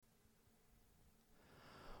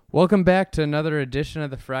Welcome back to another edition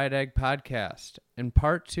of the Fried Egg Podcast. In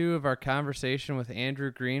part 2 of our conversation with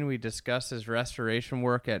Andrew Green, we discuss his restoration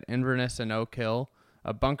work at Inverness and Oak Hill,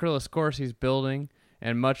 a bunkerless course he's building,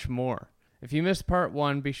 and much more. If you missed part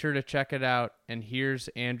 1, be sure to check it out, and here's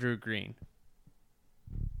Andrew Green.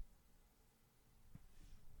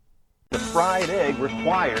 The fried egg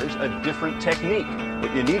requires a different technique.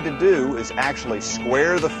 What you need to do is actually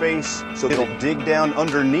square the face so it'll dig down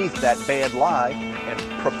underneath that bad lie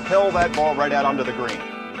and propel that ball right out onto the green.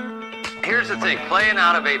 Here's the thing, playing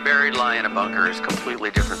out of a buried lie in a bunker is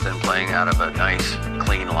completely different than playing out of a nice,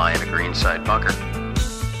 clean lie in a greenside bunker.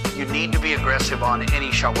 You need to be aggressive on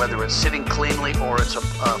any shot, whether it's sitting cleanly or it's a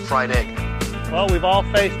fried egg. Well, we've all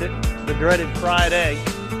faced it, the dreaded fried egg.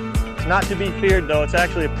 It's not to be feared, though. It's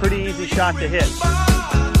actually a pretty easy shot to hit.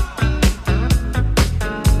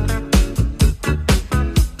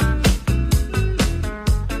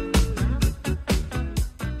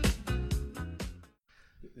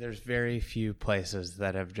 There's very few places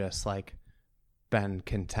that have just been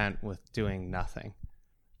content with doing nothing.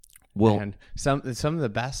 Well, and some of the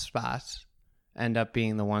best spots end up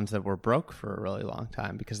being the ones that were broke for a really long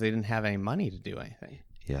time because they didn't have any money to do anything.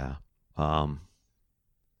 Yeah.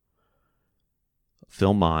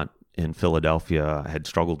 Philmont in Philadelphia had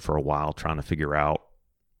struggled for a while trying to figure out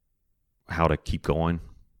how to keep going.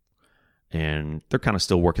 And they're kind of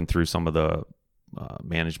still working through some of the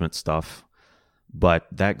management stuff. But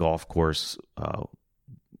that golf course, there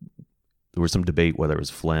was some debate whether it was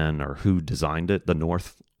Flynn or who designed it, the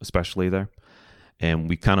North especially there. And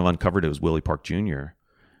we kind of uncovered it was Willie Park Jr.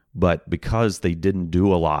 But because they didn't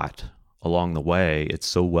do a lot along the way, it's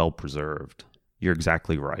so well preserved. You're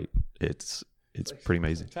exactly right. It's pretty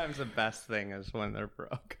amazing. Sometimes the best thing is when they're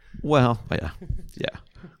broke. Well, yeah.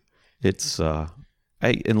 It's,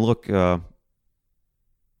 hey, and look, and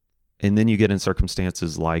then you get in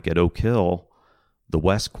circumstances like at Oak Hill, the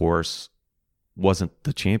West course wasn't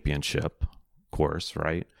the championship course,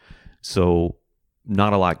 right? So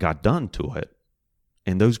not a lot got done to it.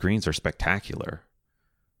 And those greens are spectacular.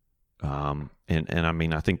 And I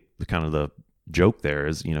mean, I think the joke there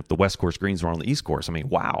is, if the West course greens were on the East course, I mean,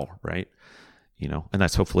 wow, right? And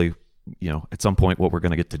that's hopefully, at some point what we're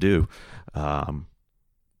going to get to do.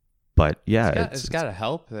 But yeah, it's got to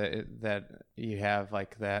help that you have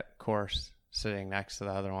that course sitting next to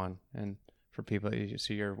the other one. And for people,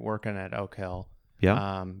 so you're working at Oak Hill,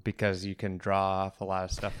 because you can draw off a lot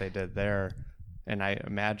of stuff they did there. And I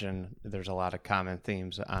imagine there's a lot of common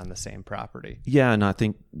themes on the same property. Yeah, and I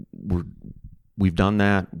think we've done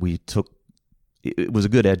that. It was a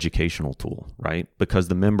good educational tool, right? Because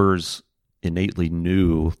the members innately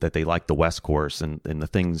knew that they liked the West course and the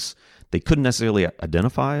things, they couldn't necessarily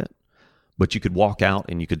identify it, but you could walk out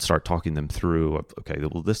and you could start talking them through of, okay,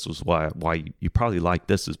 well, this was why you probably like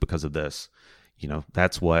this is because of this.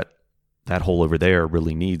 That's what that hole over there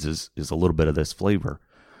really needs is a little bit of this flavor.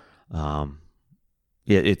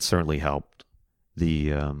 It certainly helped.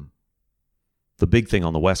 The big thing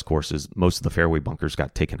on the West course is most of the fairway bunkers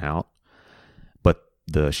got taken out, but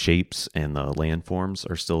the shapes and the landforms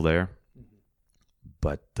are still there.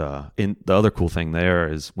 But the other cool thing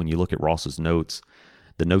there is when you look at Ross's notes,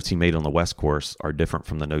 the notes he made on the West course are different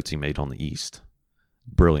from the notes he made on the East.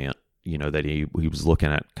 Brilliant, that he was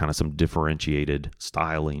looking at kind of some differentiated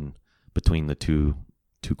styling between the two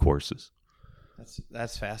courses.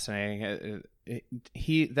 That's fascinating.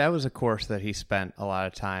 That was a course that he spent a lot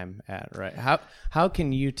of time at, right? How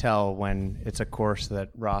can you tell when it's a course that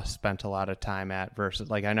Ross spent a lot of time at versus,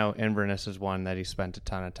 I know Inverness is one that he spent a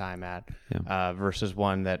ton of time at, versus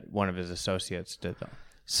one that one of his associates did, though?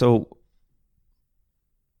 So,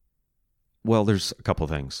 well, there's a couple of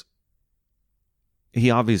things. He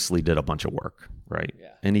obviously did a bunch of work, right?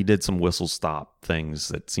 Yeah. And he did some whistle stop things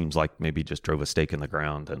that seems like maybe just drove a stake in the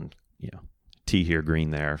ground and, tee here,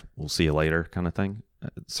 green there, we'll see you later kind of thing.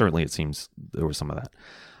 Certainly it seems there was some of that.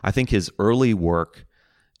 I think his early work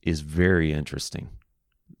is very interesting.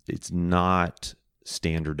 It's not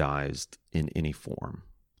standardized in any form.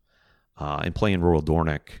 And playing Royal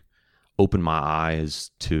Dornick opened my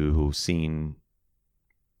eyes to seeing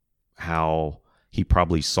how he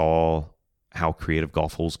probably saw how creative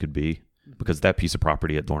golf holes could be, because that piece of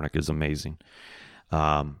property at Dornick is amazing.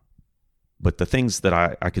 But the things that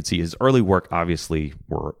I could see, his early work obviously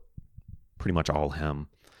were pretty much all him.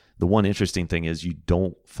 The one interesting thing is you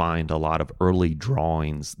don't find a lot of early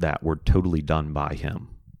drawings that were totally done by him.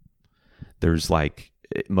 There's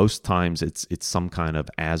most times it's some kind of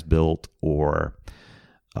as-built or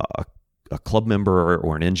a club member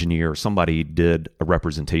or an engineer or somebody did a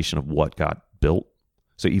representation of what got built.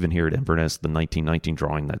 So even here at Inverness, the 1919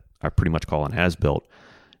 drawing that I pretty much call an as-built,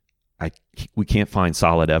 we can't find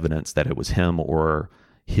solid evidence that it was him or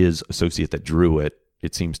his associate that drew it.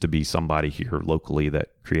 It seems to be somebody here locally that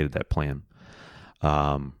created that plan.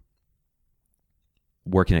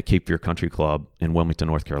 Working at Cape Fear Country Club in Wilmington,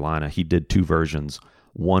 North Carolina, he did 2 versions.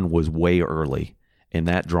 One was way early, and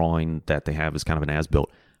that drawing that they have is kind of an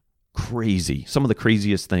as-built. Crazy. Some of the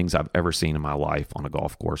craziest things I've ever seen in my life on a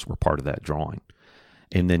golf course were part of that drawing.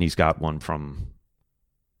 And then he's got one from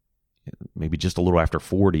maybe just a little after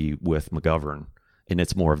 40 with McGovern, and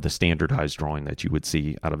it's more of the standardized drawing that you would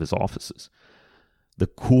see out of his offices. The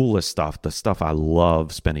coolest stuff, the stuff I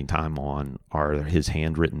love spending time on, are his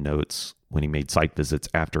handwritten notes when he made site visits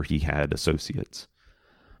after he had associates,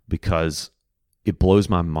 because it blows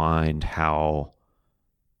my mind how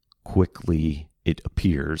quickly it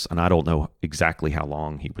appears. And I don't know exactly how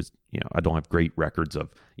long he was, I don't have great records of,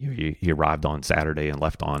 he arrived on Saturday and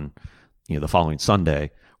left on, the following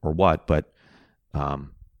Sunday or what, but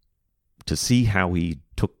to see how he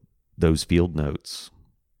took those field notes,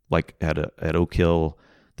 like at Oak Hill,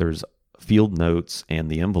 there's field notes and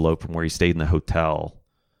the envelope from where he stayed in the hotel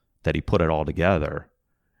that he put it all together,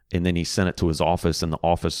 and then he sent it to his office, and the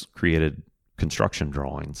office created construction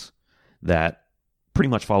drawings that pretty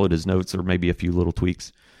much followed his notes, or maybe a few little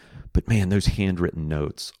tweaks. But man, those handwritten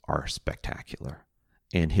notes are spectacular.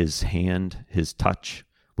 And his touch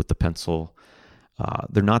with the pencil,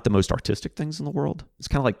 they're not the most artistic things in the world. It's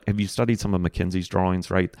kind of like, have you studied some of Mackenzie's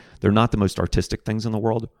drawings, right? They're not the most artistic things in the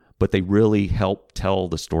world, but they really help tell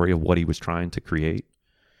the story of what he was trying to create,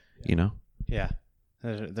 Yeah.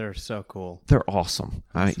 They're so cool. They're awesome.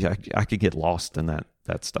 I could get lost in that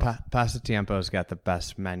stuff. Pasatiempo's got the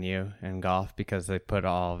best menu in golf because they put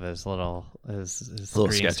all of his little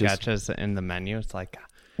screen sketches in the menu. It's like,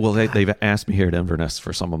 well, they've asked me here at Inverness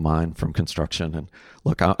for some of mine from construction, and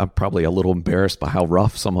look, I'm probably a little embarrassed by how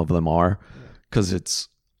rough some of them are, because it's,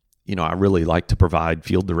 I really like to provide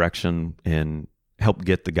field direction and help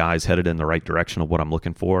get the guys headed in the right direction of what I'm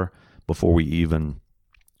looking for before we even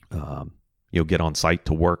get on site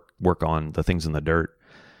to work on the things in the dirt.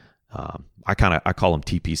 I call them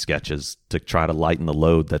TP sketches to try to lighten the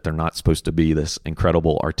load, that they're not supposed to be this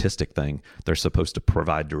incredible artistic thing. They're supposed to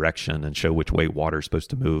provide direction and show which way water's supposed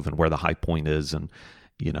to move and where the high point is, and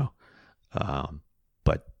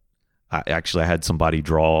but I had somebody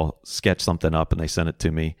sketch something up, and they sent it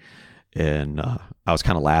to me, and I was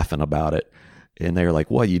kind of laughing about it, and they were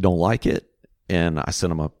like, "What, you don't like it?" And I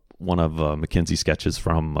sent them one of Mackenzie's sketches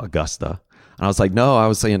from Augusta. And I was like, no, I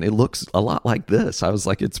was saying it looks a lot like this. I was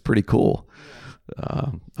like, it's pretty cool.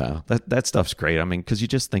 That stuff's great. I mean, because you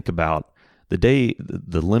just think about the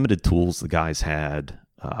limited tools the guys had.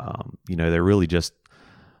 They're really just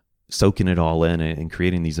soaking it all in and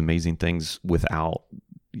creating these amazing things without,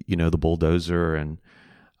 the bulldozer. And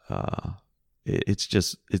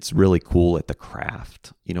it's really cool at the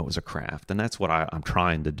craft. It was a craft, and that's what I'm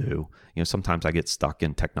trying to do. Sometimes I get stuck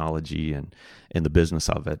in technology and in the business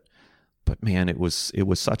of it. But man, it was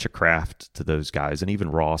such a craft to those guys, and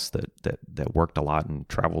even Ross that worked a lot and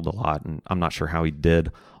traveled a lot. And I'm not sure how he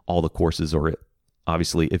did all the courses, or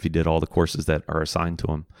obviously if he did all the courses that are assigned to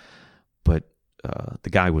him. But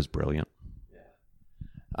the guy was brilliant.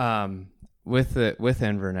 With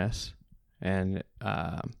Inverness, and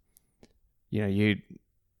it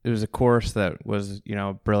was a course that was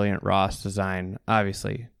brilliant Ross design.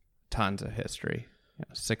 Obviously, tons of history,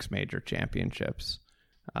 6 major championships.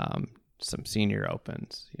 Some senior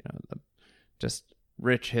opens, just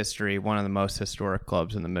rich history, one of the most historic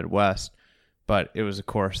clubs in the Midwest. But it was a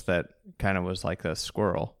course that kind of was like the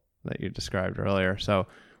squirrel that you described earlier. So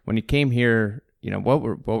when you came here, what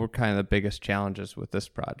were kind of the biggest challenges with this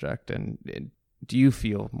project? And do you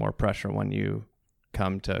feel more pressure when you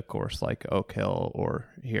come to a course like Oak Hill or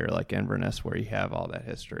here like Inverness, where you have all that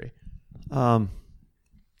history?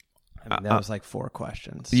 That was like 4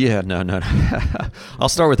 questions. Yeah, no. I'll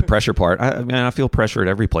start with the pressure part. I feel pressure at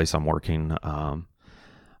every place I'm working.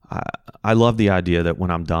 I love the idea that when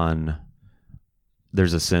I'm done,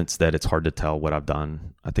 there's a sense that it's hard to tell what I've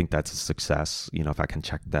done. I think that's a success, if I can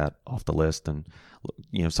check that off the list. And,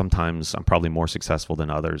 sometimes I'm probably more successful than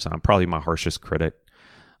others. I'm probably my harshest critic.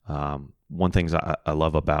 One thing I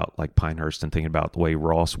love about like Pinehurst and thinking about the way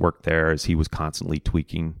Ross worked there is he was constantly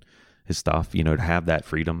tweaking his stuff, to have that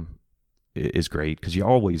freedom is great, because you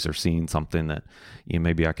always are seeing something that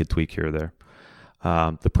maybe I could tweak here or there.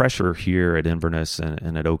 The pressure here at Inverness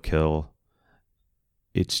and at Oak Hill,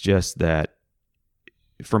 it's just that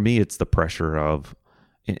for me, it's the pressure of,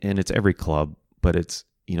 and it's every club, but it's,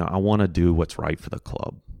 I want to do what's right for the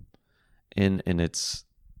club. And it's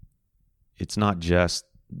not just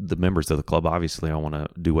the members of the club, obviously I want to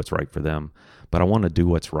do what's right for them, but I want to do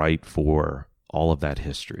what's right for all of that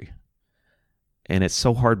history. And it's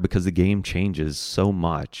so hard because the game changes so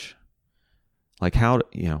much. Like how,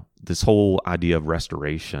 this whole idea of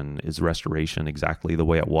restoration, is restoration exactly the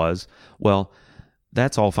way it was? Well,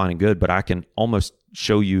 that's all fine and good, but I can almost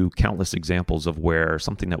show you countless examples of where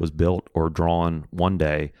something that was built or drawn one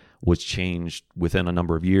day was changed within a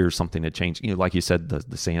number of years. Something that changed, like you said,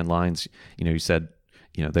 the sand lines, you said,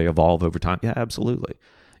 they evolve over time. Yeah, absolutely.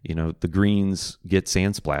 The greens get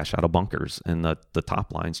sand splash out of bunkers, and the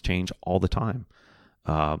top lines change all the time.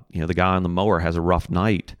 The guy on the mower has a rough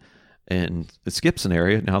night and it skips an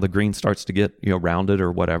area. Now the green starts to get, rounded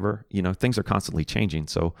or whatever. Things are constantly changing.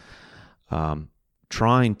 So,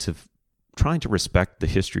 trying to respect the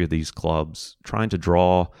history of these clubs, trying to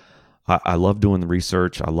draw. I love doing the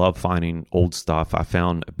research. I love finding old stuff. I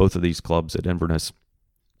found both of these clubs at Inverness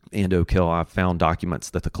and Oak Hill. I found documents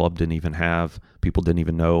that the club didn't even have, people didn't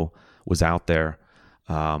even know was out there.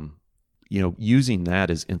 Using that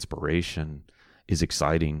as inspiration is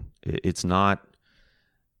exciting. It's not,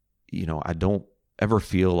 I don't ever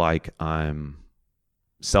feel like I'm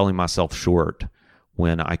selling myself short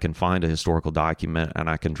when I can find a historical document and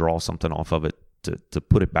I can draw something off of it to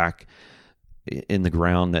put it back in the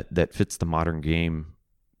ground that fits the modern game.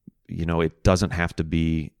 It doesn't have to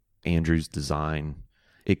be Andrew's design.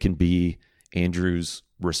 It can be Andrew's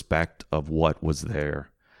respect of what was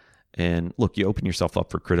there. And look, you open yourself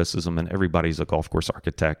up for criticism, and everybody's a golf course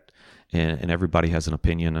architect, and everybody has an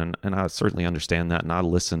opinion, and I certainly understand that, and I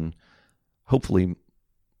listen, hopefully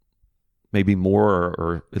maybe more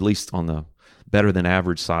or at least on the better than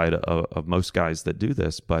average side of most guys that do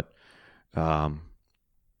this. But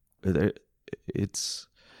it's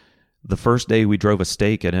the first day we drove a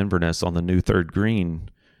stake at Inverness on the new third green,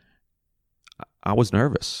 I was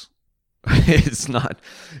nervous. It's not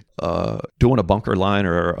doing a bunker line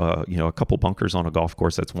or a couple bunkers on a golf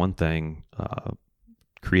course. That's one thing.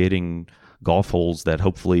 Creating golf holes that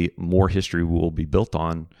hopefully more history will be built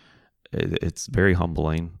on. It's very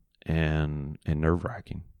humbling and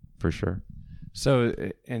nerve-wracking for sure. So,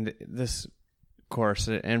 in this course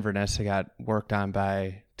at Inverness, it got worked on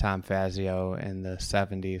by Tom Fazio in the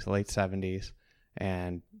late 70s,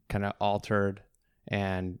 and kind of altered.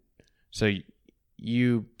 And so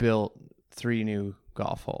you built 3 new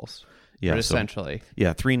golf holes. Yeah, essentially.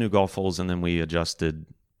 3 new golf holes, and then we adjusted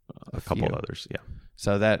a couple others. Yeah.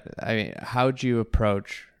 So how'd you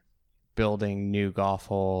approach building new golf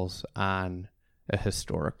holes on a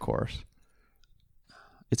historic course?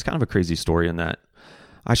 It's kind of a crazy story in that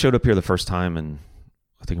I showed up here the first time, and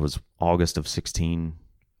I think it was August of 16,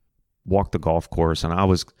 walked the golf course, and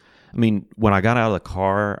when I got out of the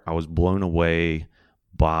car, I was blown away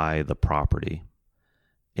by the property.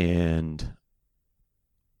 And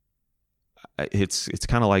it's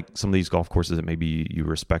kind of like some of these golf courses that maybe you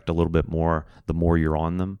respect a little bit more the more you're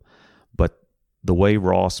on them. But the way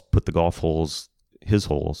Ross put the golf holes, his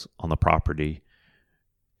holes on the property,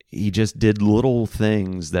 he just did little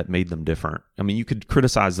things that made them different. I mean, you could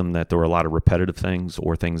criticize them that there were a lot of repetitive things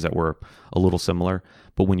or things that were a little similar,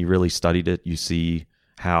 but when you really studied it, you see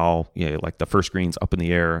how, like the first green's up in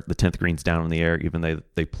the air, the 10th green's down in the air, even though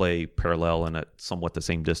they play parallel and at somewhat the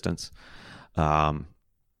same distance.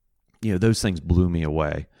 Those things blew me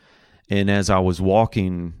away. And as I was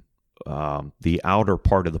walking the outer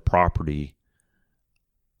part of the property,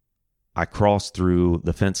 I crossed through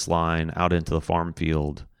the fence line out into the farm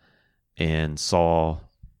field and saw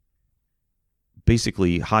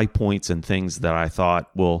basically high points and things that I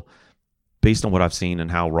thought, well, based on what I've seen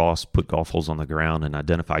and how Ross put golf holes on the ground and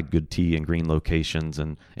identified good tee and green locations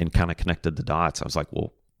and kind of connected the dots, I was like,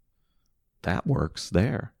 well, that works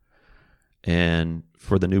there. And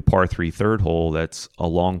for the new par 3 third hole, that's a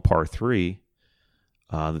long par 3.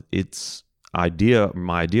 My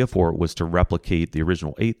idea for it was to replicate the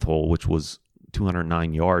original 8th hole, which was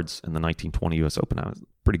 209 yards in the 1920 U.S. Open. That was a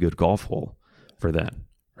pretty good golf hole for then,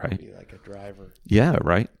 right? Be like a driver. Yeah,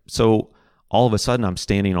 right. So all of a sudden, I'm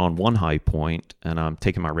standing on one high point, and I'm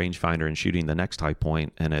taking my rangefinder and shooting the next high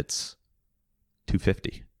point, and it's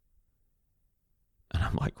 250. And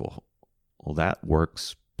I'm like, well, that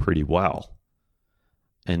works pretty well.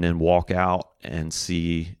 And then walk out and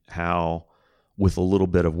see how, with a little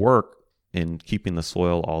bit of work and keeping the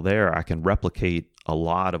soil all there, I can replicate a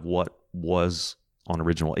lot of what was on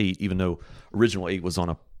original 8, even though original 8 was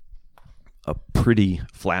on a pretty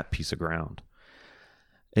flat piece of ground.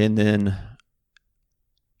 And then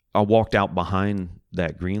I walked out behind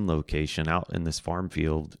that green location out in this farm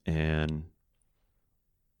field, and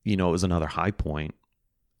it was another high point.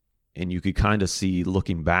 and you could kind of see,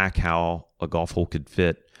 looking back, how a golf hole could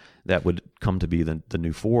fit that would come to be the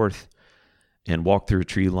new fourth, and walk through a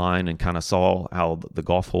tree line and kind of saw how the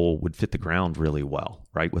golf hole would fit the ground really well,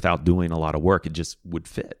 right? Without doing a lot of work, it just would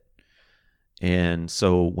fit. And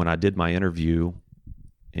so when I did my interview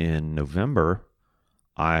in November,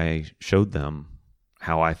 I showed them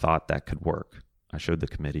how I thought that could work. I showed the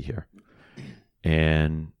committee here.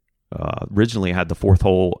 And originally I had the fourth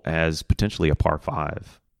hole as potentially a par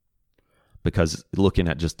 5, because looking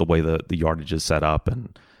at just the way the yardage is set up,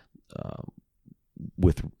 and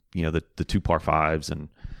with the 2 par 5s, and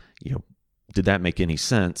did that make any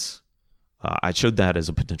sense? I showed that as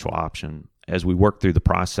a potential option. As we worked through the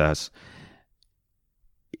process,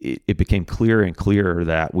 it became clearer and clearer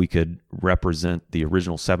that we could represent the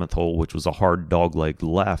original 7th hole, which was a hard dogleg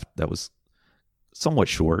left that was somewhat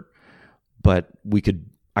short, but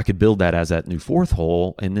I could build that as that new 4th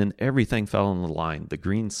hole, and then everything fell in the line. The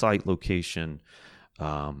green site location,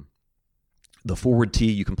 the forward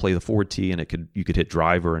tee, you can play the forward tee, and you could hit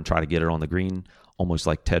driver and try to get it on the green, almost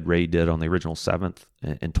like Ted Ray did on the original 7th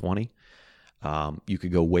and 20. You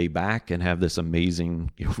could go way back and have this amazing,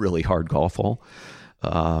 really hard golf hole.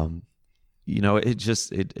 It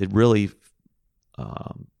just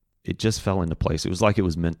fell into place. It was like it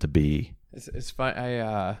was meant to be. It's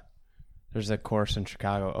fun. There's a course in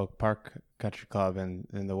Chicago, Oak Park Country Club, and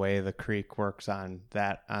the way the creek works on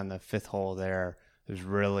the 5th hole there is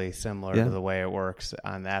really similar to the way it works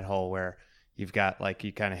on that hole, where you've got,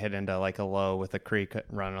 you kind of hit into a low with a creek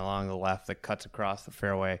running along the left that cuts across the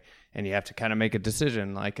fairway, and you have to kind of make a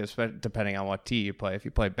decision, depending on what tee you play. If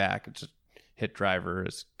you play back, it's just hit driver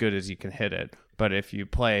as good as you can hit it. But if you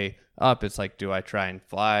play up, it's do I try and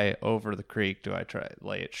fly over the creek? Do I try to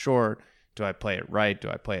lay it short? Do I play it right? Do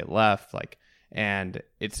I play it left? And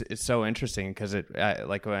it's so interesting, because when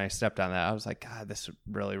I stepped on that, I was like, God, this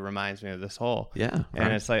really reminds me of this hole. Yeah. And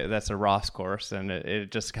right. it's that's a Ross course, and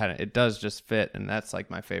it just it does just fit. And that's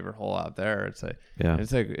my favorite hole out there. It's a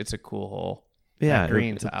cool hole. Yeah. That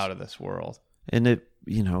green's out of this world. And it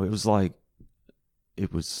was like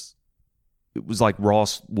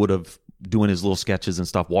Ross would have, doing his little sketches and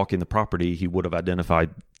stuff, walking the property, he would have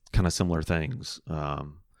identified kind of similar things.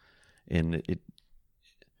 And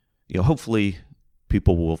hopefully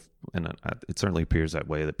people will, and it certainly appears that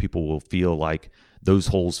way, that people will feel like those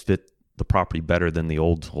holes fit the property better than the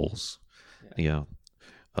old holes,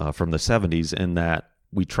 from the 70s, in that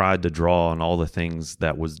we tried to draw on all the things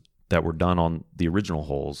that were done on the original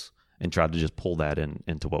holes and tried to just pull that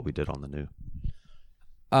into what we did on the new.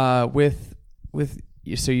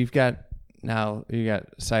 So you got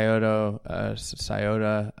Scioto,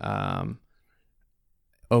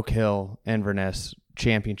 Oak Hill, Inverness,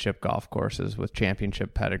 championship golf courses with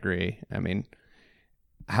championship pedigree. I mean,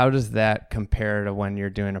 how does that compare to when you're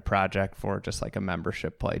doing a project for just a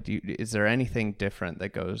membership play? Is there anything different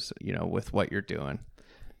that goes, with what you're doing?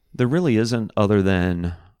 There really isn't, other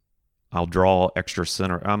than I'll draw extra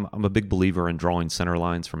center. I'm a big believer in drawing center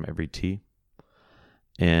lines from every tee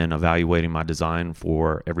and evaluating my design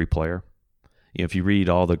for every player. If you read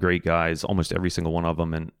all the great guys, almost every single one of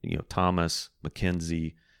them, and Thomas,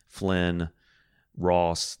 McKenzie, Flynn,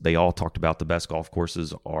 Ross, they all talked about the best golf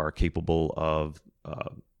courses are capable of,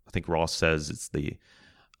 I think Ross says it's the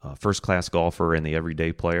first-class golfer and the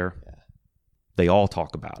everyday player. Yeah. They all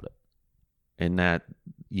talk about it. And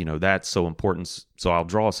that's so important. So I'll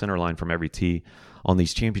draw a center line from every tee. On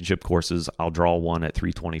these championship courses, I'll draw one at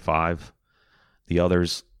 325. The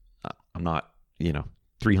others, I'm not,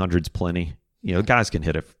 300's plenty. Guys can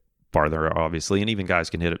hit it farther, obviously, and even guys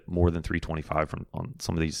can hit it more than 325 on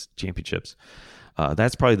some of these championships.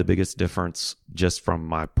 That's probably the biggest difference just from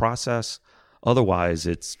my process. Otherwise,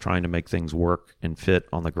 it's trying to make things work and fit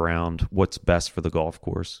on the ground, what's best for the golf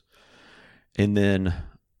course. And then,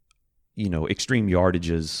 extreme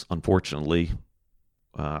yardages, unfortunately,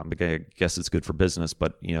 I guess it's good for business,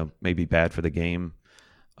 but, maybe bad for the game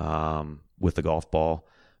with the golf ball.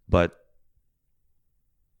 But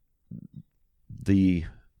the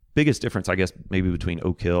biggest difference, I guess, maybe between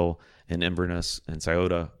Oak Hill and Inverness and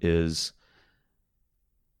Scioto is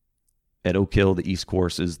at Oak Hill, the East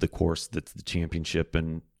Course is the course that's the championship,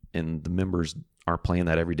 and the members aren't playing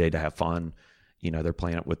that every day to have fun. They're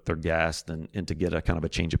playing it with their guests and to get a kind of a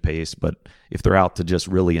change of pace. But if they're out to just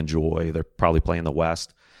really enjoy, they're probably playing the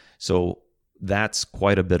West. So that's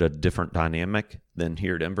quite a bit of different dynamic than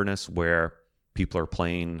here at Inverness, where people are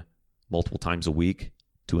playing multiple times a week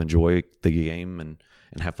to enjoy the game and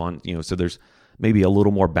have fun. So there's maybe a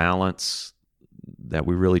little more balance that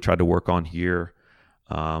we really tried to work on here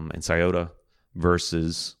in Scioto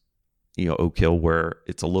versus Oak Hill, where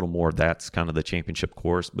it's a little more, that's kind of the championship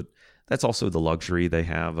course. But that's also the luxury they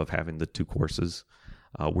have of having the 2 courses.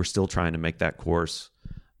 We're still trying to make that course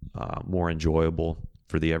more enjoyable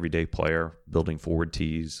for the everyday player, building forward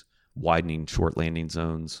tees, widening short landing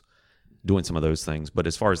zones, doing some of those things. But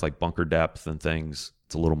as far as like bunker depth and things,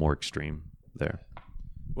 it's a little more extreme there.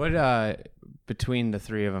 What between the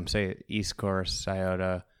 3 of them, say East Course,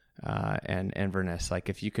 Scioto, and Inverness, like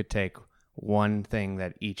if you could take one thing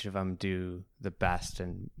that each of them do the best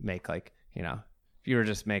and make, like, you know, if you were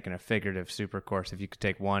just making a figurative super course, if you could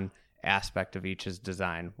take one aspect of each's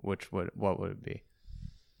design, what would it be?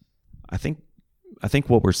 I think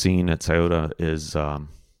what we're seeing at Scioto is some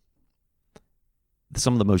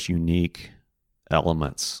of the most unique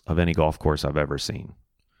elements of any golf course I've ever seen.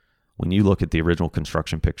 When you look at the original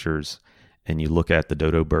construction pictures and you look at the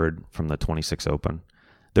dodo bird from the 26 Open,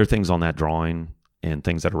 there are things on that drawing and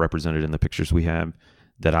things that are represented in the pictures we have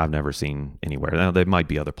that I've never seen anywhere. Now, there might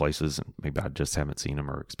be other places, and maybe I just haven't seen them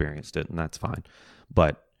or experienced it, and that's fine.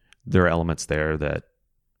 But there are elements there that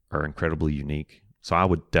are incredibly unique. So I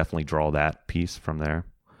would definitely draw that piece from there.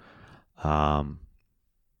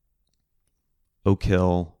 Oak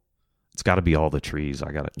Hill, it's got to be all the trees.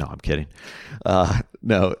 No, I'm kidding.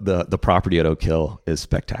 No, the property at Oak Hill is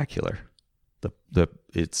spectacular. The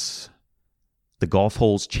golf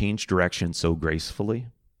holes change direction so gracefully.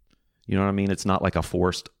 You know what I mean? It's not like a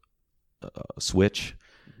forced switch.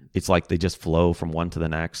 It's like they just flow from one to the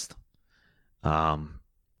next.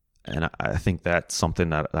 And I think that's something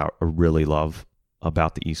that I really love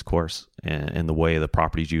about the East Course and the way the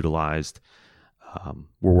property's utilized.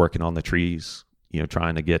 We're working on the trees,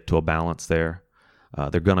 trying to get to a balance there. There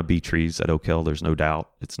are going to be trees at Oak Hill. There's no doubt.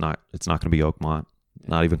 It's not going to be Oakmont,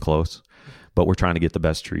 not even close. But we're trying to get the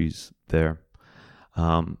best trees there.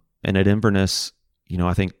 And at Inverness,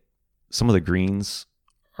 I think some of the greens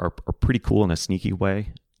are pretty cool in a sneaky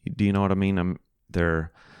way. Do you know what I mean? There's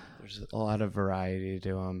a lot of variety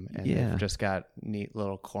to them, and they've just got neat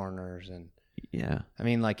little corners. And I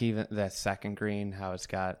mean, like even that second green, how it's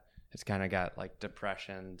kind of got like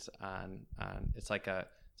depressions on.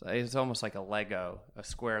 It's almost like a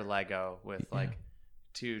square Lego with like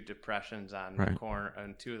 2 depressions on the corner,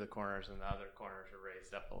 and 2 of the corners, and the other corners are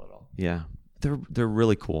raised up a little. Yeah, they're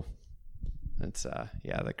really cool. It's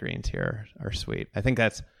the greens here are sweet. I think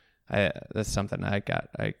that's something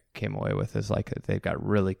I came away with, is like they've got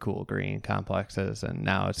really cool green complexes, and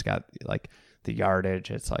now it's got like the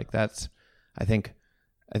yardage. It's like I think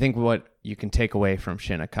what you can take away from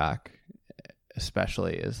Shinnecock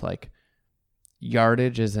especially is like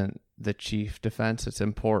yardage isn't the chief defense. It's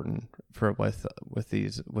important with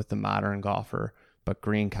the modern golfer, but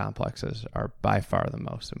green complexes are by far the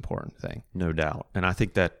most important thing. No doubt. And I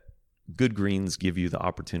think that good greens give you the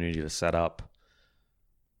opportunity to set up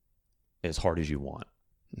as hard as you want,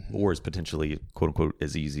 or as potentially, quote unquote,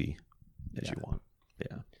 as easy as you want.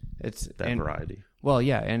 Yeah. It's variety. Well,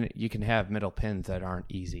 yeah. And you can have middle pins that aren't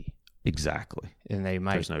easy. Exactly. And they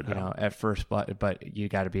might, There's no doubt. At first, but you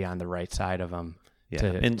got to be on the right side of them. Yeah.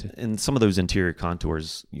 And some of those interior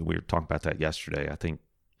contours, we were talking about that yesterday, I think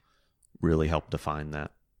really help define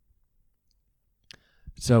that.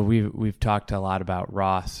 So we've talked a lot about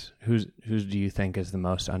Ross. Who do you think is the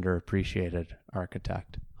most underappreciated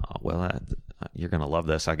architect? You're going to love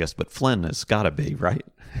this, I guess, but Flynn has got to be, right?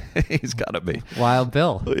 He's got to be. Wild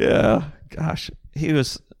Bill. Yeah. Gosh, he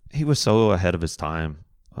was so ahead of his time.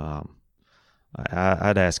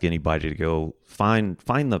 I'd ask anybody to go find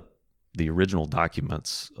the original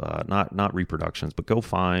documents, not reproductions, but go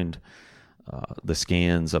find the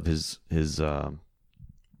scans of his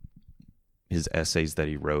essays that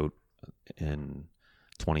he wrote in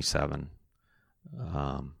 27.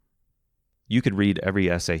 You could read every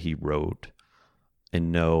essay he wrote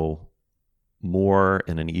and know more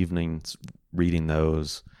in an evening reading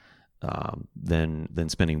those than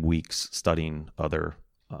spending weeks studying other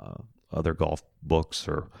golf books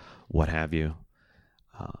or what have you.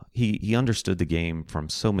 He understood the game from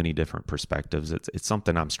so many different perspectives. It's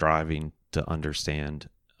something I'm striving to understand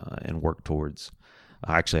and work towards.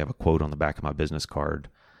 I actually have a quote on the back of my business card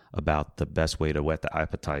about the best way to whet the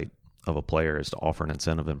appetite of a player is to offer an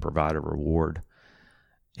incentive and provide a reward.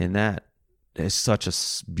 And that is such a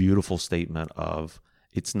beautiful statement of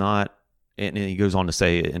it's not, and he goes on to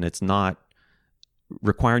say, and it's not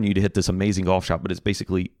requiring you to hit this amazing golf shot, but it's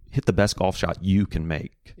basically hit the best golf shot you can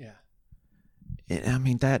make. Yeah. And I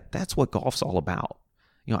mean, that's what golf's all about.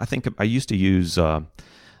 I think I used to use the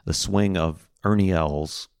swing of Ernie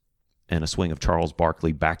Els and a swing of Charles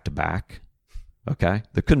Barkley back to back. Okay.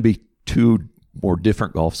 There couldn't be 2 more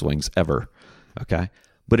different golf swings ever. Okay.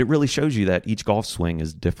 But it really shows you that each golf swing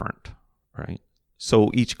is different, right? So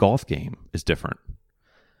each golf game is different.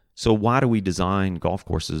 So why do we design golf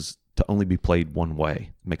courses to only be played one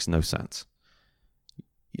way? It makes no sense.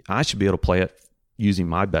 I should be able to play it using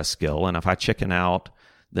my best skill, and if I chicken out,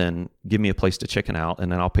 then give me a place to chicken out,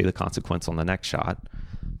 and then I'll pay the consequence on the next shot.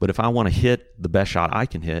 But if I want to hit the best shot I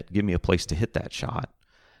can hit, give me a place to hit that shot,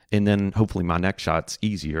 and then hopefully my next shot's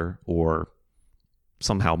easier or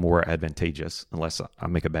somehow more advantageous, unless I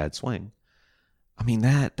make a bad swing. I mean,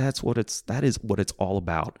 that is what it's all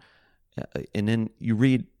about. And then you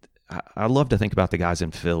read, I love to think about the guys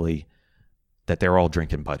in Philly that they're all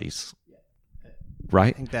drinking buddies,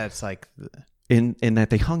 right? I think that's like, in that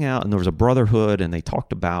they hung out and there was a brotherhood and they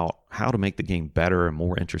talked about how to make the game better and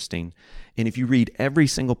more interesting. And if you read every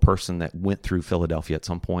single person that went through Philadelphia at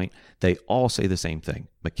some point, they all say the same thing.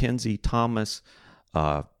 McKenzie, Thomas,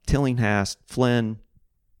 Tillinghast, Flynn,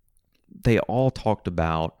 they all talked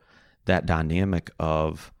about that dynamic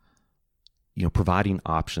of, providing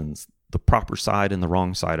options, the proper side and the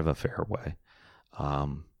wrong side of a fairway,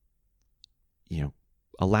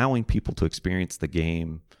 allowing people to experience the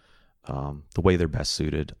game the way they're best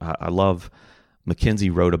suited. I love,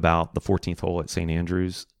 McKenzie wrote about the 14th hole at St.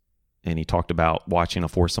 Andrews, and he talked about watching a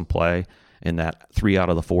foursome play, and that 3 out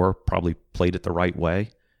of the 4 probably played it the right way,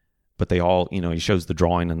 but they all, he shows the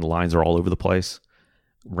drawing and the lines are all over the place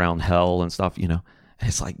around hell and stuff, and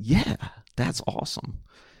it's like, yeah, that's awesome.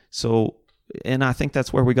 So, and I think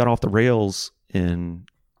that's where we got off the rails in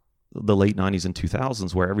the late 90s and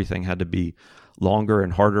 2000s, where everything had to be longer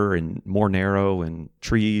and harder and more narrow, and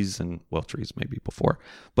trees maybe before,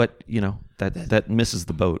 but that misses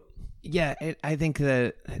the boat. Yeah, I think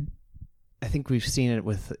we've seen it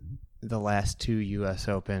with the last 2 U.S.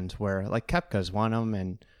 Opens where like Koepka's won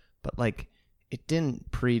them, but like it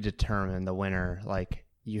didn't predetermine the winner. Like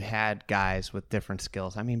you had guys with different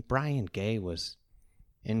skills. I mean, Brian Gay was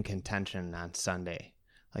in contention on Sunday.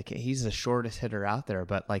 Like he's the shortest hitter out there,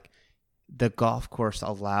 but like the golf course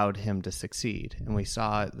allowed him to succeed. And we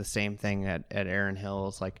saw the same thing at Aaron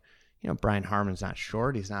Hills. Like, Brian Harmon's not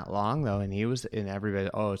short. He's not long though. And he was in everybody,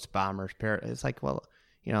 it's Bomber's pair. It's like, well,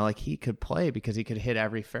 like he could play because he could hit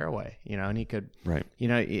every fairway, and he could, right.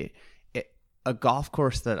 A golf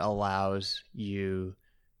course that allows you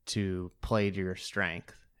to play to your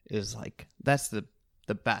strength is like, that's the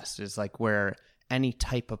best, is like where any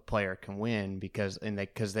type of player can win because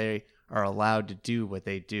they are allowed to do what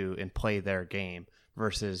they do and play their game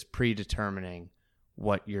versus predetermining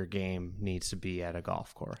what your game needs to be at a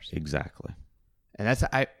golf course. Exactly. And that's,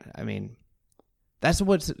 I mean, that's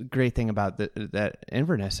what's a great thing about that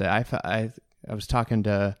Inverness. I was talking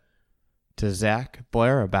to Zach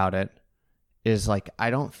Blair about it, is like,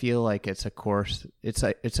 I don't feel like it's a course. It's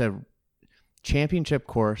a championship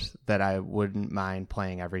course that I wouldn't mind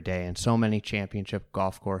playing every day. And so many championship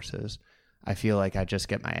golf courses, I feel like I just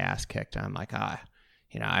get my ass kicked. And I'm like, I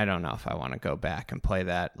don't know if I want to go back and play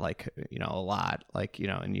that, like, a lot, like,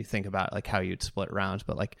 and you think about like how you'd split rounds,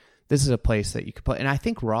 but like this is a place that you could play. And I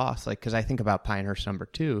think Ross, like, cause I think about Pinehurst number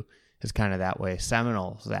 2 is kind of that way.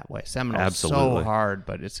 Seminole's that way. Seminole's so hard,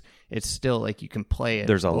 but it's still like you can play it.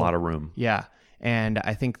 There's a lot of room. Yeah. And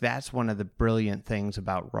I think that's one of the brilliant things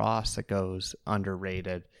about Ross that goes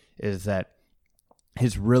underrated, is that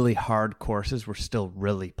his really hard courses were still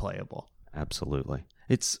really playable. Absolutely.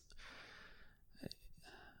 It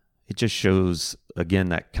just shows, again,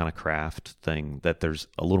 that kind of craft thing, that there's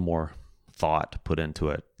a little more thought put into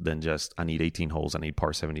it than just, I need 18 holes, I need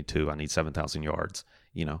par 72, I need 7,000 yards.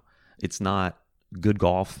 It's not, good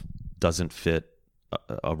golf doesn't fit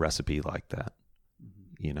a recipe like that.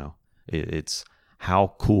 It's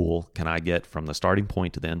how cool can I get from the starting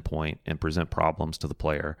point to the end point and present problems to the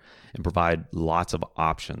player and provide lots of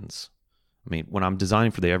options. I mean, when I'm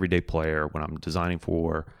designing for the everyday player, when I'm designing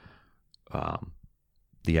for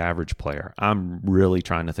the average player, I'm really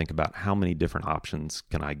trying to think about how many different options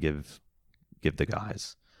can I give the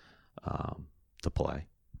guys to play.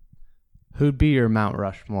 Who'd be your Mount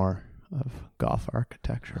Rushmore of golf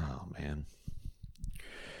architecture? Oh man.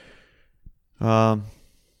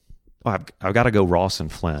 I've got to go Ross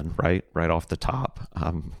and Flynn right off the top.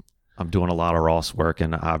 I'm doing a lot of Ross work,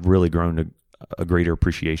 and I've really grown to a greater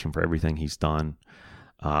appreciation for everything he's done.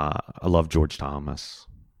 I love George Thomas.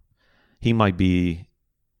 He might be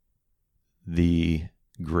the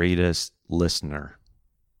greatest listener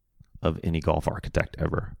of any golf architect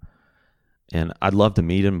ever. And I'd love to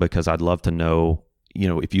meet him, because I'd love to know,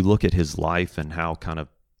 if you look at his life and how kind of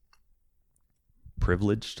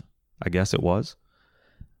privileged, I guess it was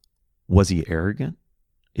he arrogant?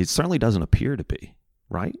 It certainly doesn't appear to be,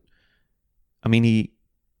 right? I mean,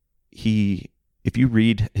 he if you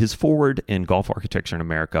read his foreword in Golf Architecture in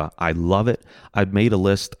America, I love it. I've made a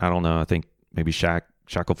list. I don't know. I think maybe Shaq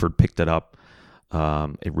Shackelford picked it up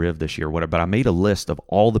at Riv this year, whatever. But I made a list of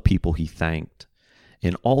all the people he thanked.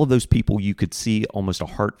 And all of those people, you could see almost a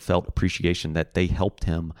heartfelt appreciation that they helped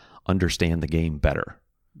him understand the game better.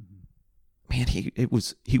 Man, he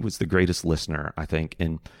was the greatest listener, I think.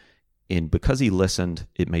 And because he listened,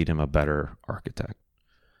 it made him a better architect.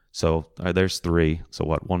 So there's 3. So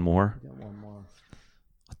what, one more? Got one more.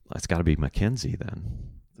 That's got to be Mackenzie then.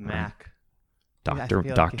 Mac.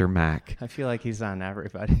 Dr. Mac. I feel like he's on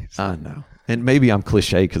everybody's. I know. And maybe I'm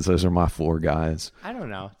cliche because those are my 4 guys. I don't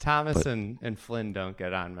know. Thomas and Flynn don't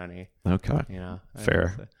get on many. Okay.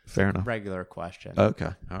 Fair. Fair enough. Regular question. Okay.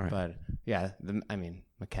 All right. But yeah,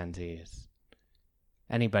 Mackenzie is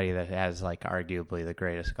anybody that has like arguably the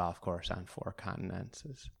greatest golf course on 4 continents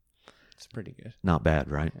it's pretty good. Not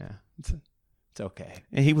bad, right? Yeah. It's okay.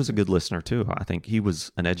 And he was a good listener too. I think he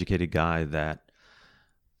was an educated guy that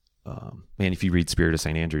man, if you read Spirit of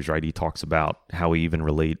St. Andrews, right, he talks about how he even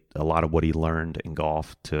relate a lot of what he learned in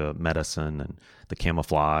golf to medicine and the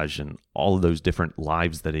camouflage and all of those different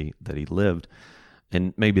lives that he lived.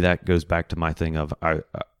 And maybe that goes back to my thing of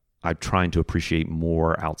I'm trying to appreciate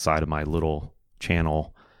more outside of my little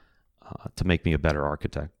channel to make me a better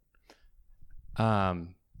architect.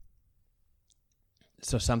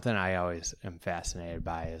 So something I always am fascinated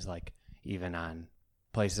by is like even on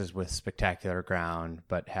places with spectacular ground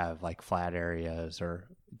but have like flat areas or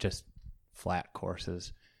just flat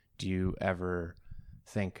courses, do you ever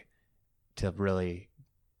think to really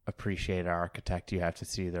appreciate an architect you have to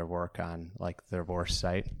see their work on like their worst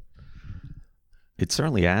site? It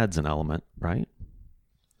certainly adds an element, right?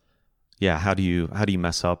 Yeah, how do you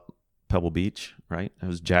mess up Pebble Beach, right? It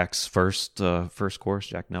was Jack's first course,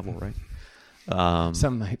 Jack Neville, right?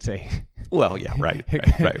 Some might say. Well, yeah, right,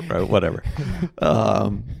 whatever.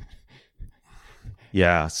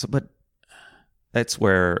 Yeah, but that's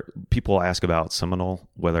where people ask about Seminole,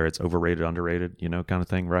 whether it's overrated, underrated, kind of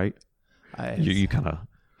thing, right? You kind of.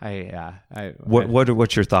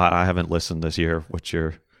 What's your thought? I haven't listened this year.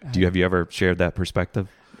 Have you ever shared that perspective?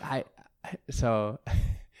 So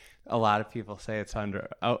a lot of people say it's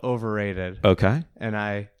overrated. Okay. And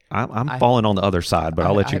I'm falling on the other side, but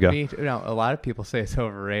I'll let you go. A lot of people say it's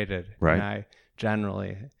overrated. Right. And I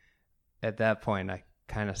generally, at that point, I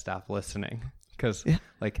kind of stop listening because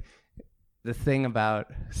like the thing about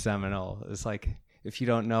Seminole is like, if you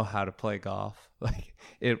don't know how to play golf, like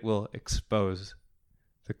it will expose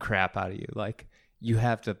the crap out of you. Like you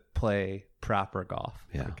have to play proper golf.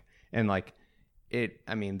 Yeah.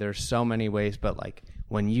 There's so many ways, but like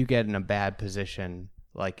when you get in a bad position,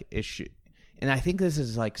 like and I think this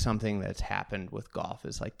is like something that's happened with golf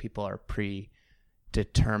is like people are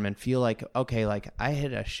predetermined, feel like, okay, like I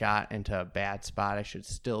hit a shot into a bad spot, I should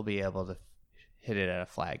still be able to hit it at a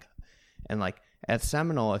flag. And like at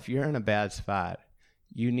Seminole, if you're in a bad spot,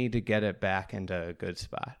 you need to get it back into a good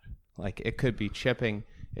spot. Like it could be chipping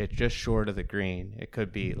it just short of the green. It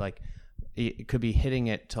could be hitting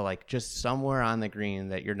it to like just somewhere on the green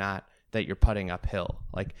that you're putting uphill.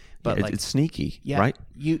 It's sneaky, yeah, right?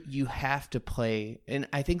 You have to play, and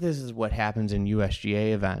I think this is what happens in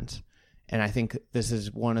USGA events. And I think this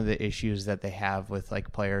is one of the issues that they have with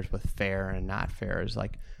like players with fair and not fair is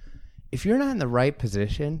like, if you're not in the right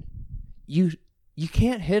position, you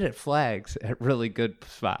can't hit at flags at really good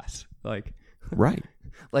spots. Like, right.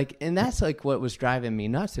 Like, and that's like what was driving me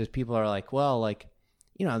nuts is people are like, well, like,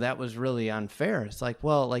 that was really unfair. It's like,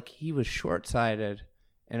 well, like he was short-sighted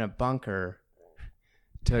in a bunker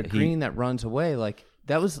to a green that runs away. Like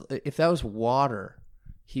if that was water,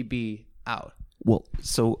 he'd be out. Well,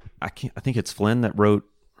 so I think it's Flynn that wrote.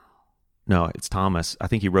 No, it's Thomas. I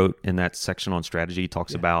think he wrote in that section on strategy. He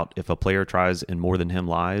talks about if a player tries and more than him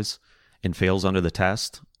lies and fails under the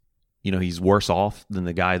test, he's worse off than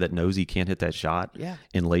the guy that knows he can't hit that shot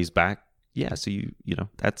and lays back. Yeah, so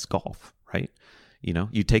that's golf, right?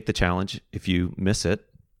 You take the challenge. If you miss it,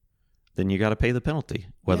 then you got to pay the penalty,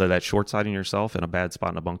 whether that's short-siding yourself in a bad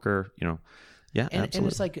spot in a bunker, Yeah, and, absolutely. And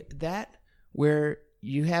it's like that where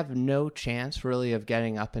you have no chance really of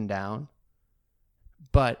getting up and down,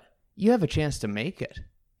 but you have a chance to make it.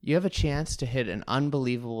 You have a chance to hit an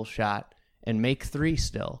unbelievable shot and make 3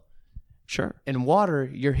 still. Sure. In water,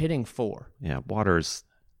 you're hitting 4. Yeah, water is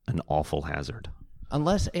an awful hazard.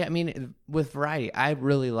 Unless, with variety, I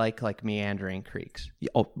really like meandering creeks.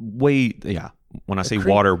 When I say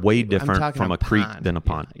water, way different from a creek than a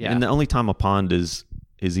pond. Yeah. And the only time a pond is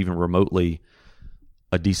even remotely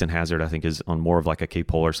a decent hazard, I think, is on more of like a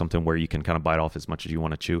Cape hole or something where you can kind of bite off as much as you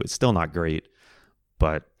want to chew. It's still not great,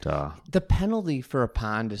 but the penalty for a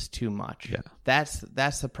pond is too much. Yeah, that's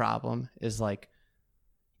the problem. Is like,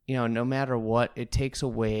 no matter what, it takes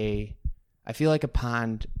away I feel like a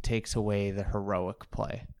pond takes away the heroic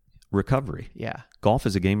play. Recovery. Yeah. Golf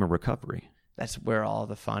is a game of recovery. That's where all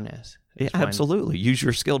the fun is. Yeah, absolutely. Use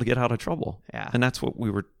your skill to get out of trouble. Yeah. And that's what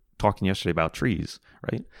we were talking yesterday about trees,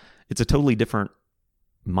 right? It's a totally different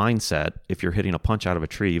mindset if you're hitting a punch out of a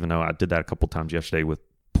tree, even though I did that a couple times yesterday with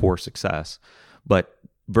poor success, but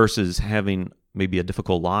versus having maybe a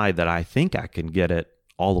difficult lie that I think I can get it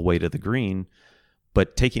all the way to the green,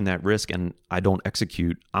 but taking that risk and I don't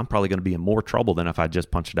execute, I'm probably going to be in more trouble than if I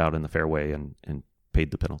just punched it out in the fairway and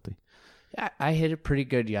paid the penalty. Yeah, I hit it pretty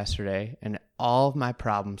good yesterday, and all of my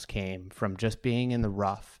problems came from just being in the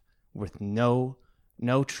rough with no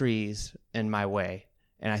trees in my way.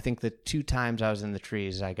 And I think the 2 times I was in the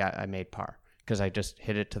trees, I made par because I just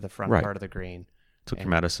hit it to the front part of the green. Took your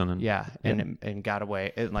medicine and got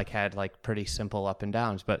away. It had pretty simple up and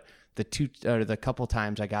downs. But the couple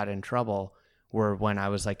times I got in trouble were when I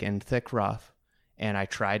was in thick rough, and I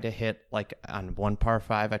tried to hit on one par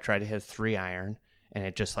 5. I tried to hit a 3-iron, and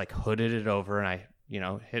it just hooded it over, and I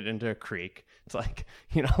hit into a creek. It's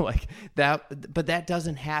that. But that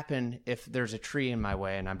doesn't happen if there's a tree in my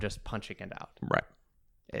way and I'm just punching it out. Right.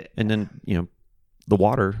 And then, the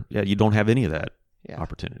water, you don't have any of that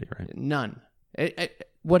opportunity, right? None.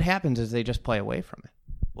 What happens is they just play away from it.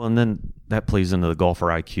 Well, and then that plays into the golfer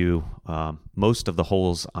IQ. Most of the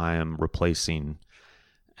holes I am replacing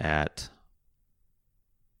at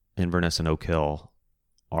Inverness and Oak Hill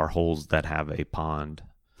are holes that have a pond,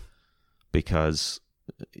 because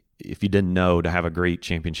if you didn't know, to have a great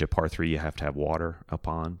championship par 3, you have to have water, a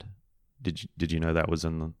pond. Did you know that was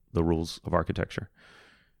in the rules of architecture?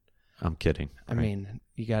 I'm kidding. Right? I mean,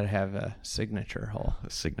 you got to have a signature hole. A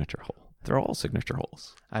signature hole. They're all signature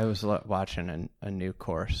holes. I was watching a new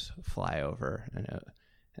course fly over,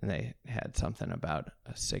 and they had something about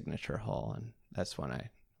a signature hole, and that's when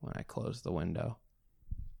I closed the window.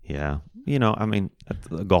 Yeah, the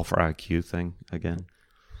golfer IQ thing again.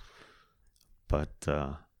 But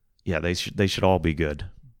they should all be good.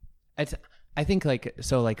 I think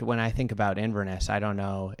when I think about Inverness, I don't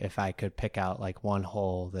know if I could pick out one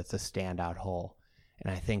hole that's a standout hole.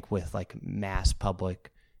 And I think with mass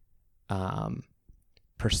public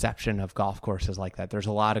perception of golf courses like that, there's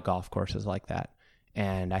a lot of golf courses like that.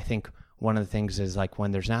 And I think one of the things is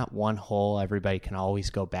when there's not one hole everybody can always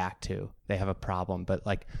go back to, they have a problem. But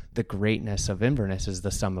the greatness of Inverness is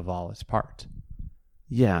the sum of all its parts.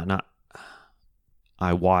 Yeah,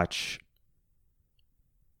 I watch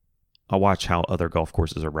how other golf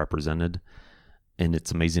courses are represented, and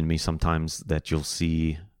it's amazing to me sometimes that you'll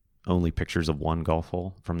see only pictures of one golf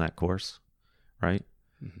hole from that course, right?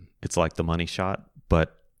 Mm-hmm. It's like the money shot,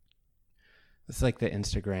 but it's like the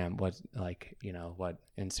Instagram, what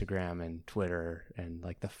Instagram and Twitter and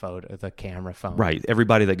the photo, the camera phone. Right.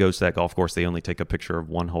 Everybody that goes to that golf course, they only take a picture of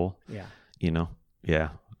one hole. Yeah. Yeah.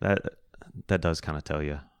 That does kind of tell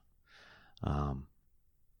you.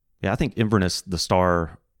 I think Inverness, the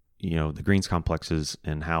star, the greens complexes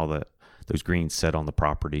and how those greens set on the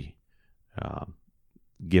property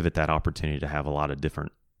give it that opportunity to have a lot of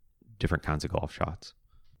different kinds of golf shots.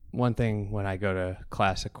 One thing when I go to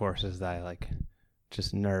classic courses that I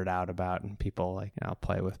just nerd out about, and people I'll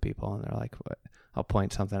play with people and they're what? I'll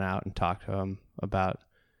point something out and talk to them about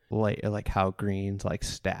how greens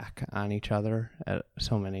stack on each other at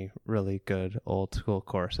so many really good old school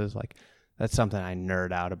courses. That's something I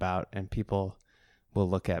nerd out about, and people will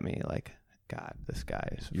look at me God, this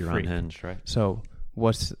guy is you're freak. Unhinged, right? So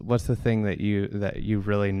what's the thing that you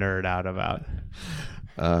really nerd out about?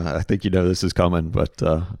 I think this is coming, but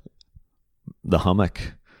the hummock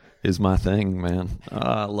is my thing, man.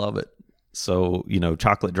 I love it. So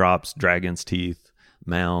chocolate drops, dragon's teeth,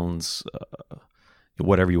 mounds,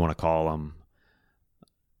 whatever you want to call them.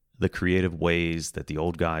 The creative ways that the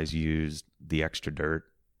old guys used the extra dirt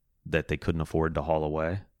that they couldn't afford to haul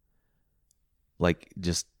away.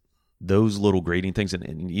 Just those little grading things,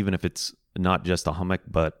 and even if it's not just a hummock,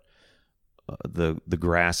 but the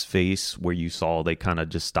grass face where you saw they kind of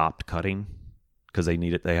just stopped cutting because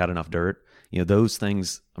they had enough dirt. Those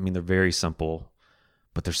things, they're very simple,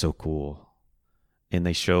 but they're so cool. And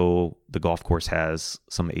they show the golf course has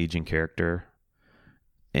some aging character.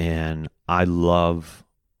 And I love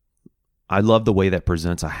the way that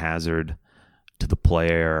presents a hazard to the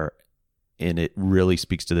player, and it really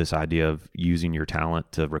speaks to this idea of using your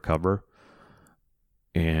talent to recover.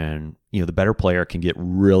 And the better player can get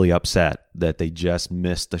really upset that they just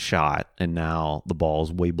missed the shot, and now the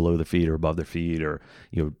ball's way below their feet or above their feet, or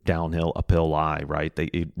downhill, uphill lie, right?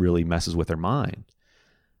 It really messes with their mind.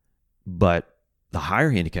 But the higher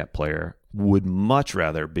handicap player would much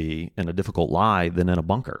rather be in a difficult lie than in a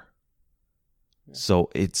bunker. Yeah. So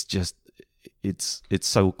it's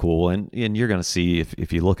so cool. And you're going to see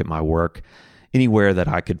if you look at my work, anywhere that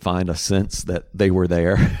I could find a sense that they were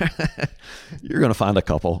there, you're going to find a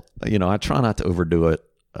couple. I try not to overdo it.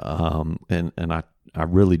 And I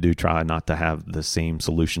really do try not to have the same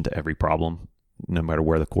solution to every problem, no matter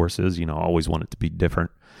where the course is. I always want it to be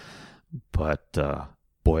different. But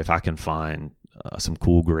boy, if I can find some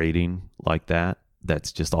cool grading like that,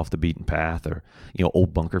 that's just off the beaten path, or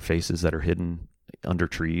old bunker faces that are hidden under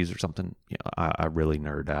trees or something, I really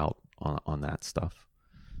nerd out on that stuff.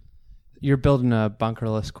 You're building a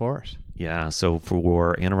bunkerless course. Yeah, so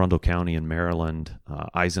for Anne Arundel County in Maryland,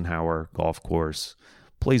 Eisenhower Golf Course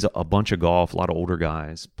plays a bunch of golf. A lot of older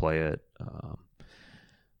guys play it.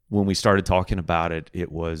 When we started talking about it,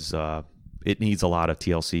 it was it needs a lot of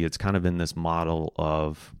TLC. It's kind of in this model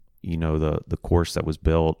of the course that was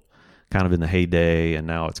built kind of in the heyday, and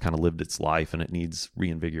now it's kind of lived its life, and it needs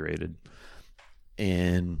reinvigorated.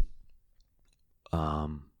 And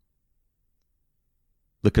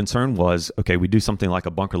the concern was, okay, we do something like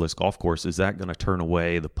a bunkerless golf course. Is that going to turn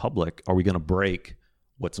away the public? Are we going to break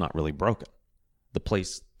what's not really broken? The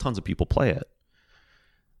place, tons of people play it.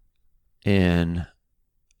 And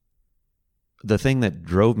the thing that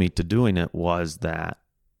drove me to doing it was that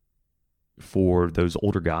for those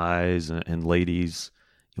older guys and ladies,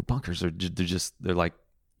 bunkers are they're like,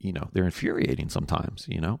 they're infuriating sometimes.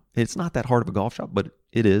 It's not that hard of a golf shot, but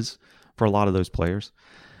it is for a lot of those players.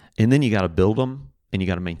 And then you got to build them, and you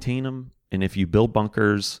got to maintain them. And if you build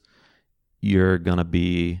bunkers, you're going to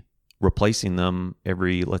be replacing them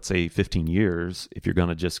every, let's say, 15 years. If you're going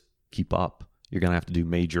to just keep up, you're going to have to do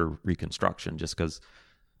major reconstruction, just because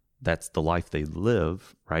that's the life they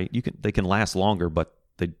live, right? They can last longer, but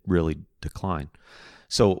they really decline.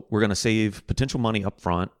 So we're going to save potential money up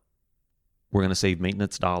front. We're going to save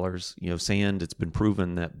maintenance dollars. Sand, it's been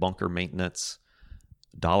proven that bunker maintenance,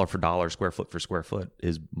 dollar for dollar, square foot for square foot,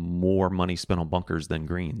 is more money spent on bunkers than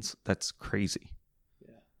greens. That's crazy.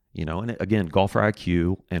 Yeah. And again, golfer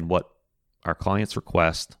IQ and what our clients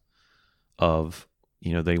request of,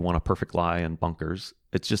 they want a perfect lie in bunkers.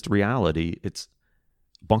 It's just reality.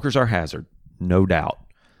 Bunkers are a hazard, no doubt.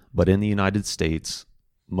 But in the United States,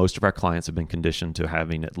 most of our clients have been conditioned to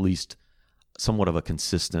having at least somewhat of a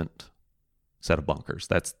consistent set of bunkers.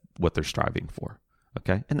 That's what they're striving for.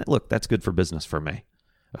 Okay. And look, that's good for business for me.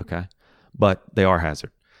 Okay. But they are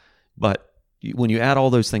hazard. But when you add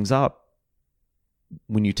all those things up,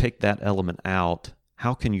 when you take that element out,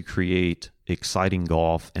 how can you create exciting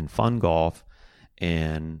golf and fun golf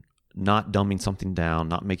and not dumbing something down,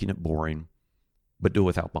 not making it boring, but do it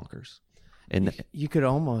without bunkers? And you could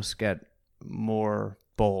almost get more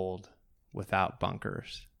bold without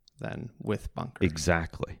bunkers than with bunkers.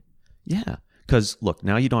 Exactly. Yeah. Because look,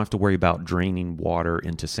 now you don't have to worry about draining water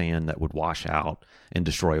into sand that would wash out and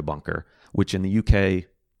destroy a bunker, which in the UK,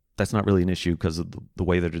 that's not really an issue because of the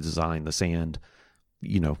way that they're designed. The sand,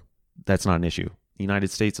 that's not an issue. The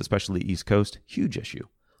United States, especially the East Coast, huge issue.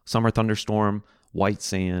 Summer thunderstorm, white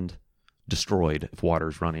sand, destroyed if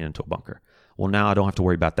water's running into a bunker. Well, now I don't have to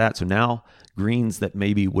worry about that. So now greens that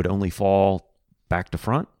maybe would only fall back to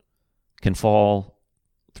front can fall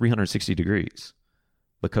 360 degrees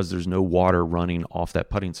because there's no water running off that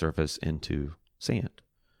putting surface into sand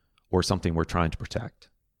or something we're trying to protect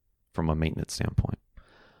from a maintenance standpoint.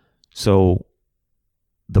 So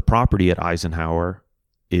the property at Eisenhower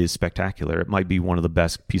is spectacular. It might be one of the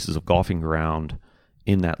best pieces of golfing ground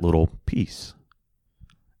in that little piece.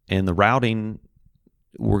 And the routing,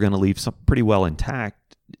 we're going to leave some pretty well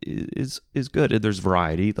intact, is good. There's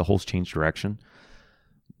variety. The holes change direction.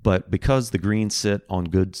 But because the greens sit on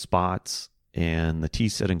good spots and the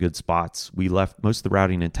tees sit in good spots, we left most of the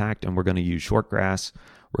routing intact, and we're going to use short grass.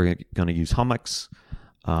 We're going to use hummocks.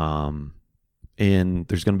 And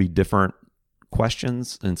there's going to be different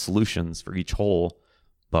questions and solutions for each hole,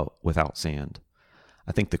 but without sand.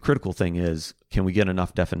 I think the critical thing is, can we get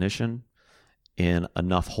enough definition and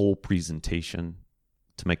enough hole presentation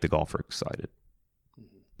to make the golfer excited?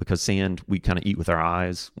 Because sand, we kind of eat with our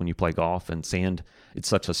eyes when you play golf, and sand, it's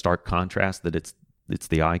such a stark contrast that it's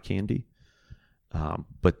the eye candy.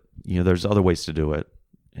 But there's other ways to do it.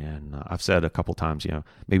 And I've said a couple times,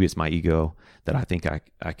 maybe it's my ego that I think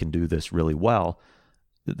I can do this really well.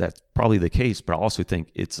 That's probably the case, but I also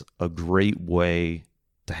think it's a great way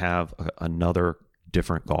to have another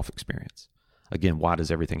different golf experience. Again, why does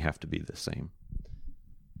everything have to be the same?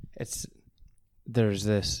 There's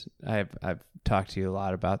this, I've talked to you a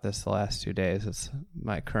lot about this the last 2 days. It's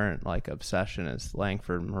my current obsession is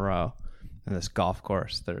Langford Moreau and this golf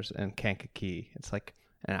course. There's in Kankakee. It's like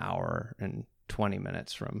an hour and 20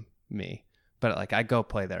 minutes from me. But I go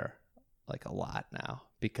play there a lot now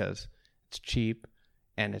because It's cheap,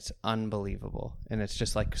 and it's unbelievable, and it's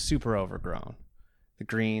just like super overgrown. The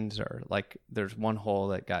greens are like, there's one hole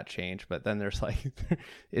that got changed, but then there's like,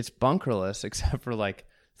 it's bunkerless except for like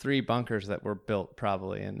 3 bunkers that were built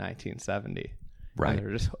probably in 1970. Right. And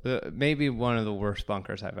they're just maybe one of the worst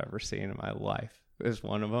bunkers I've ever seen in my life is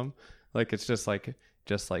one of them. Like it's just like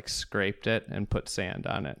scraped it and put sand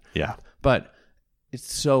on it. Yeah. But it's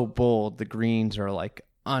so bold. The greens are like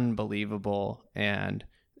unbelievable, and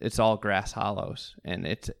it's all grass hollows.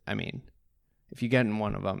 And I mean, if you get in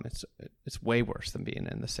one of them, it's way worse than being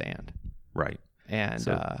in the sand. Right. And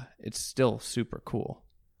it's still super cool.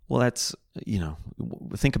 Well, that's,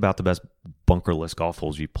 think about the best bunkerless golf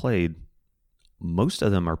holes you played. Most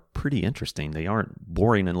of them are pretty interesting. They aren't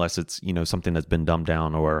boring unless it's, something that's been dumbed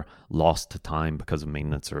down or lost to time because of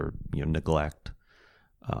maintenance or, neglect.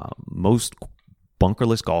 Most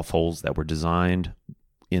bunkerless golf holes that were designed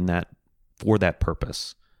for that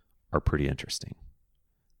purpose are pretty interesting.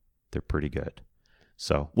 They're pretty good.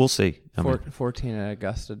 So we'll see. 14 at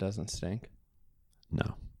Augusta doesn't stink.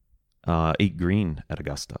 No. 8 green at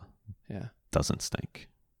Augusta. Yeah. Doesn't stink.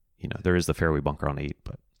 There is the fairway bunker on 8,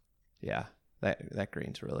 but yeah, that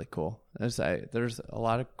green's really cool. There's a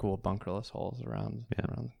lot of cool bunkerless holes around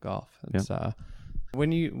golf. It's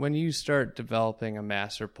when you start developing a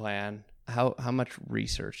master plan, how much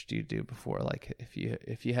research do you do before, like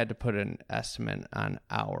if you had to put an estimate on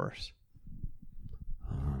hours?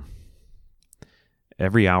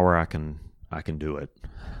 Every hour I can do it.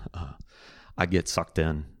 I get sucked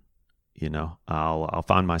in. I'll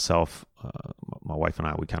find myself. My wife and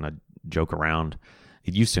I, we kind of joke around.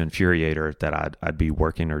 It used to infuriate her that I'd be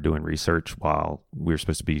working or doing research while we were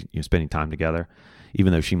supposed to be spending time together,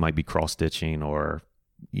 even though she might be cross stitching or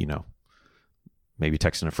maybe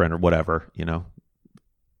texting a friend or whatever.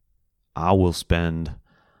 I will spend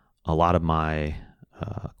a lot of my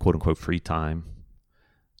quote unquote free time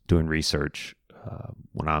doing research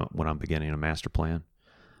when I'm beginning a master plan.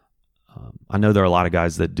 I know there are a lot of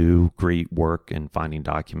guys that do great work in finding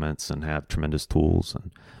documents and have tremendous tools,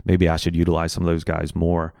 and maybe I should utilize some of those guys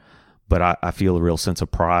more, but I feel a real sense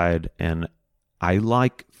of pride, and I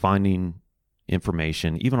like finding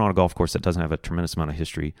information, even on a golf course that doesn't have a tremendous amount of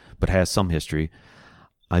history, but has some history.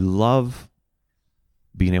 I love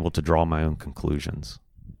being able to draw my own conclusions.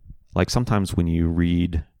 Like sometimes when you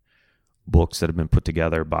read books that have been put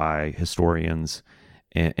together by historians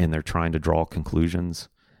and they're trying to draw conclusions,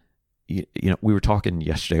 we were talking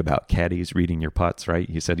yesterday about caddies reading your putts, right?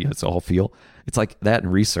 You said it's all feel. It's like that in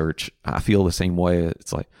research. I feel the same way.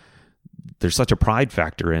 It's like there's such a pride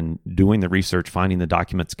factor in doing the research, finding the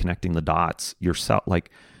documents, connecting the dots yourself. But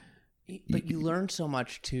you learn so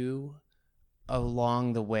much too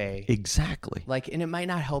along the way. Exactly. And it might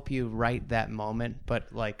not help you right that moment, but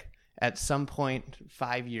at some point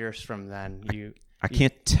 5 years from then, I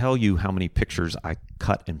can't tell you how many pictures I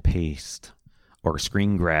cut and paste or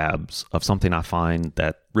screen grabs of something I find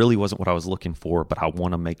that really wasn't what I was looking for, but I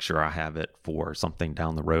want to make sure I have it for something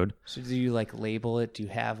down the road. So do you label it? Do you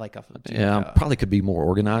have probably could be more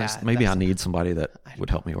organized. Yeah, maybe I need somebody that would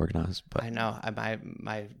help me organize. But I know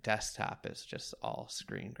my desktop is just all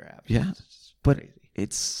screen grabs. Yeah, but crazy.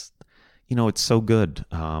 It's so good.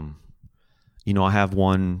 I have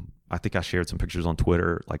one. I think I shared some pictures on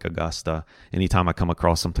Twitter, like Augusta. Anytime I come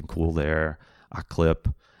across something cool there, I clip.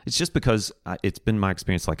 It's just because it's been my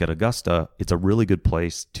experience, at Augusta, it's a really good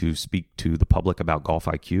place to speak to the public about golf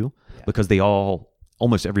IQ because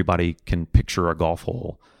almost everybody can picture a golf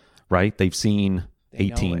hole, right? They've seen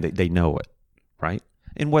 18, they know it, right?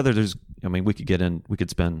 And whether we could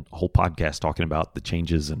spend a whole podcast talking about the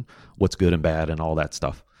changes and what's good and bad and all that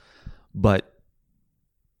stuff. But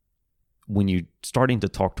when you're starting to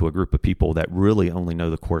talk to a group of people that really only know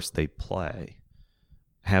the course they play,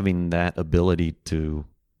 having that ability to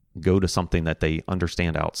go to something that they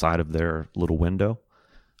understand outside of their little window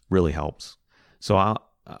really helps. So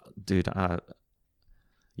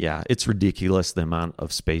it's ridiculous the amount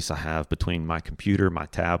of space I have between my computer, my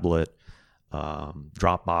tablet,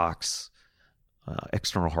 Dropbox,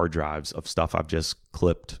 external hard drives of stuff I've just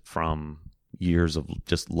clipped from years of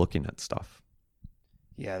just looking at stuff.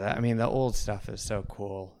 Yeah, the old stuff is so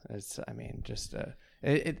cool. It's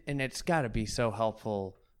and it's got to be so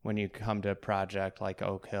helpful when you come to a project like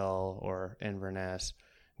Oak Hill or Inverness,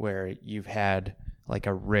 where you've had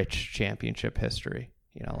a rich championship history,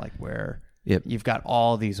 where you've got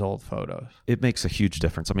all these old photos. It makes a huge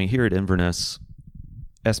difference. Here at Inverness,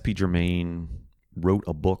 SP Germain wrote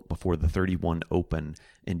a book before the 31 Open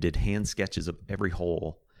and did hand sketches of every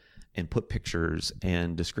hole and put pictures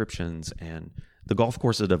and descriptions, and the golf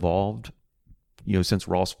course had evolved, since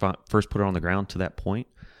Ross first put it on the ground to that point.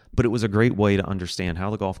 But it was a great way to understand how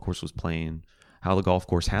the golf course was playing, how the golf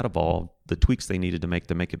course had evolved, the tweaks they needed to make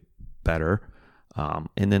it better.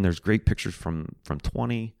 And then there's great pictures from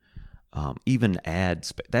 20, even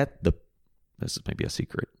ads. This is maybe a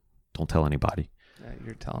secret. Don't tell anybody. Yeah,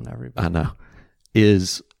 you're telling everybody. I know.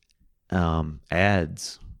 Is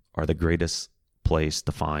ads are the greatest place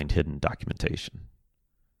to find hidden documentation.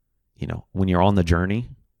 You know, when you're on the journey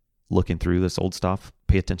looking through this old stuff,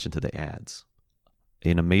 pay attention to the ads.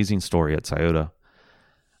 An amazing story at Scioto.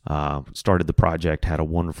 Started the project, had a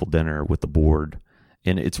wonderful dinner with the board.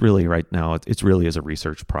 And it's really right now, it's really is a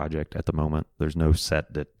research project at the moment. There's no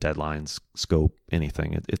set deadlines, scope,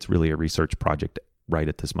 anything. It's really a research project right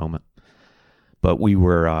at this moment. But we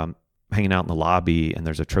were hanging out in the lobby, and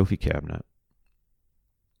there's a trophy cabinet.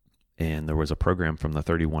 And there was a program from the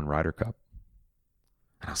 31 Ryder Cup.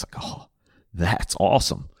 And I was like, oh, that's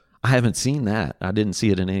awesome. I haven't seen that. I didn't see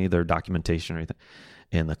it in any of their documentation or anything.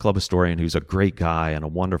 And the club historian, who's a great guy and a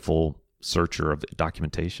wonderful searcher of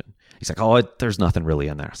documentation, he's like, oh, there's nothing really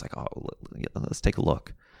in there. I was like, oh, let's take a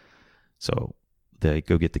look. So they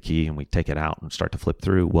go get the key, and we take it out and start to flip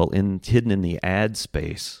through. Well, hidden in the ad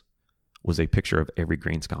space was a picture of every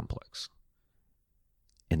greens complex.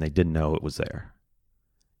 And they didn't know it was there.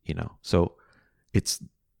 You know, so it's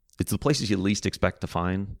the places you least expect to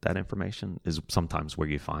find that information is sometimes where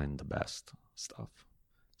you find the best stuff.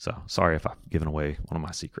 So sorry if I've given away one of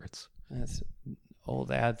my secrets.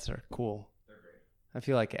 Old ads are cool. They're great. I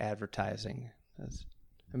feel like advertising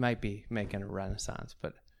it might be making a renaissance,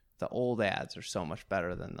 but the old ads are so much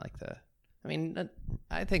better than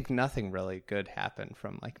I think nothing really good happened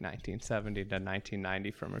from like 1970 to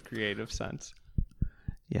 1990 from a creative sense.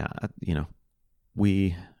 Yeah, you know,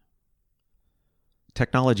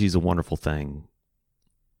 technology is a wonderful thing,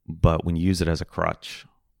 but when you use it as a crutch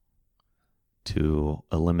to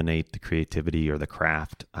eliminate the creativity or the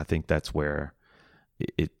craft, I think that's where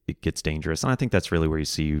it gets dangerous. And I think that's really where you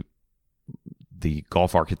see the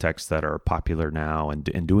golf architects that are popular now and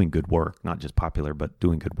doing good work, not just popular, but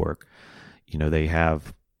doing good work. You know, they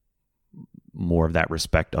have more of that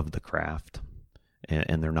respect of the craft,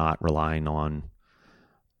 and they're not relying on,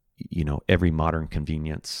 you know, every modern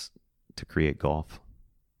convenience to create golf,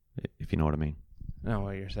 if you know what I mean. I know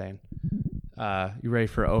what you're saying. You ready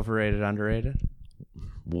for overrated, underrated?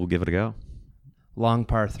 We'll give it a go. Long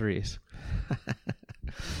par threes.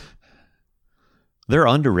 They're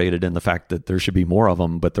underrated in the fact that there should be more of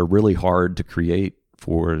them, but they're really hard to create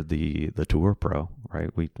for the Tour Pro, right?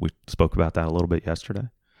 We spoke about that a little bit yesterday.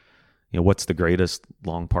 You know, what's the greatest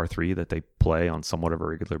long par three that they play on somewhat of a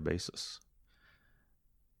regular basis?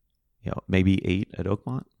 You know, maybe 8 at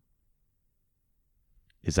Oakmont.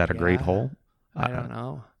 Is that a great hole? I don't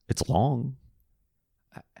know. It's long.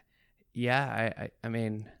 I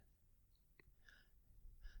mean,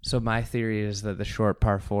 so my theory is that the short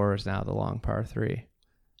par 4 is now the long par 3.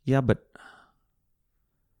 Yeah, but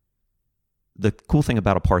the cool thing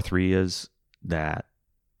about a par 3 is that,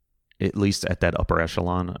 at least at that upper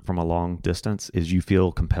echelon from a long distance, is you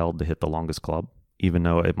feel compelled to hit the longest club, even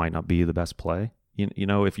though it might not be the best play. You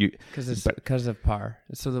know, if you... Because of par.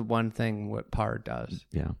 So the one thing what par does.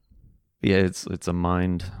 Yeah. Yeah, it's a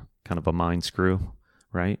mind screw,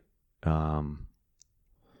 right? And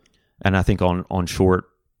I think on short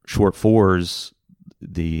fours,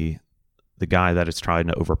 the guy that is trying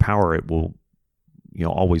to overpower it will, you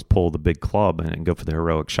know, always pull the big club and go for the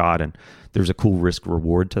heroic shot, and there's a cool risk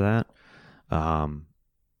reward to that. And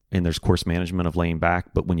there's course management of laying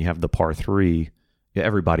back, but when you have the par 3,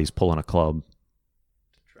 everybody's pulling a club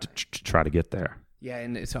to try to get there. Yeah,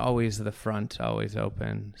 and it's always the front, always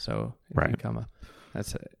open. So if you come up,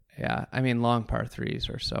 I mean, long par 3s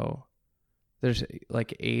are so. There's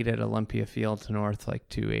like 8 at Olympia Fields North, like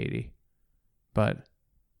 280, but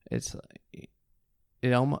it's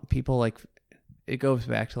almost people like it goes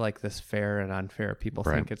back to like this fair and unfair. People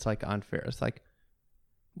think it's like unfair. It's like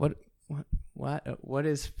what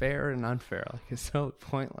is fair and unfair? Like it's so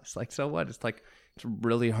pointless. Like so what? It's like it's a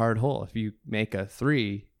really hard hole. If you make a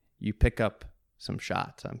 3, you pick up some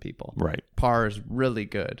shots on people. Right. Par is really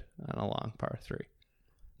good on a long par 3.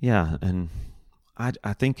 Yeah, and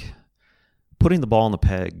I think putting the ball in the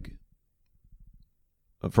peg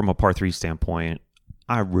from a par 3 standpoint,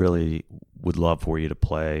 I really would love for you to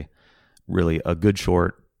play really a good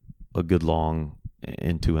short, a good long,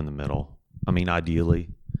 and 2 in the middle. I mean, ideally,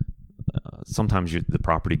 sometimes the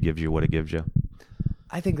property gives you what it gives you.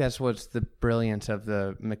 I think that's what's the brilliance of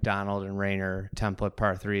the McDonald and Rayner template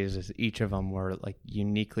par 3s is each of them were like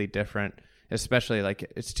uniquely different. Especially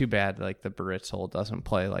like it's too bad like the Barritz hole doesn't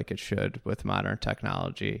play like it should with modern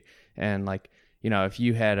technology, and like if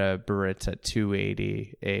you had a Baritz at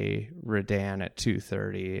 280, a Redan at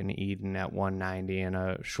 230, an Eden at 190, and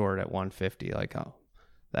a Short at 150, like,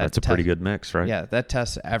 that's a pretty good mix, right? Yeah, that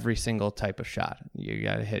tests every single type of shot. You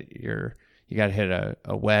got to hit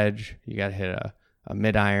a wedge, you got to hit a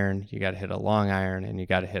mid iron, you got to hit a long iron, and you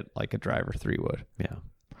got to hit like a driver 3-wood.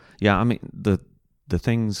 Yeah. I mean, the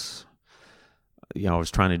things I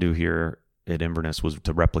was trying to do here at Inverness was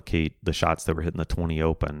to replicate the shots that were hitting the 20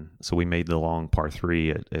 open. So we made the long par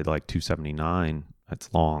 3 at like 279.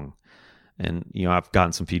 That's long, and I've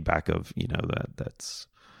gotten some feedback of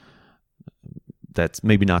that's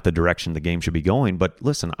maybe not the direction the game should be going. But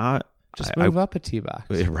listen, Just move up a tee box.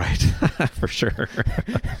 Right. For sure.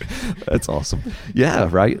 That's awesome. Yeah,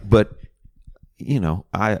 right. But,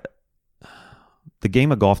 the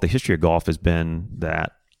game of golf, the history of golf has been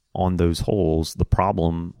that on those holes, the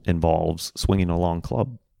problem involves swinging a long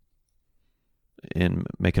club and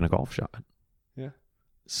making a golf shot. Yeah.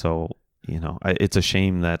 So, it's a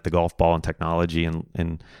shame that the golf ball and technology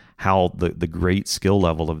and how the great skill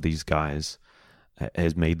level of these guys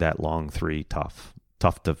has made that long 3 tough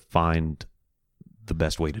to find the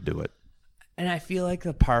best way to do it. And I feel like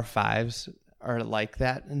the par 5s are like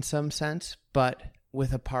that in some sense, but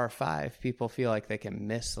with a par 5, people feel like they can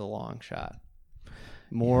miss the long shot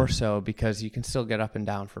more so because you can still get up and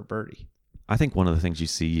down for birdie. I think one of the things you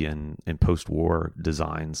see in post-war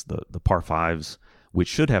designs, the par 5s, which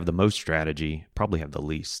should have the most strategy, probably have the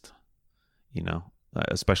least,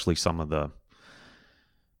 especially some of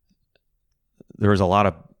there's a lot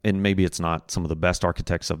of, and maybe it's not some of the best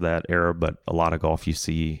architects of that era, but a lot of golf you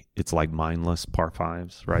see, it's like mindless par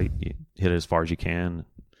 5s, right? You hit it as far as you can.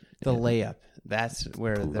 The layup, that's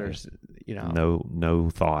where there's, no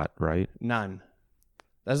thought, right? None.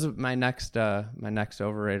 That's my next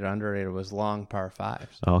overrated, underrated was long par 5s.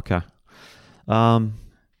 Okay.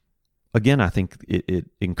 Again, I think it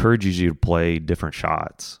encourages you to play different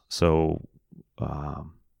shots. So,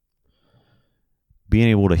 being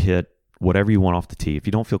able to hit whatever you want off the tee. If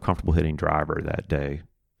you don't feel comfortable hitting driver that day,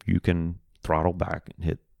 you can throttle back and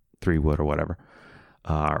hit 3-wood or whatever,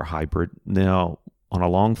 or hybrid. Now, on a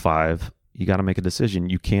long 5, you got to make a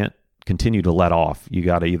decision. You can't continue to let off. You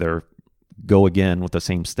got to either go again with the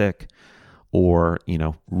same stick or,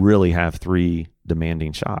 really have 3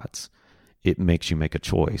 demanding shots. It makes you make a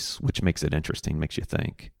choice, which makes it interesting, makes you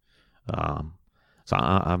think. So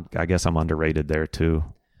I guess I'm underrated there too.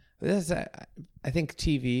 I think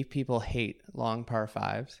TV people hate long par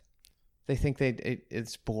 5s. They think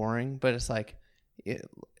it's boring, but it's like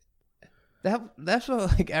that's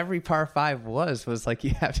what like every par 5 was like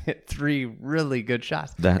you have to hit 3 really good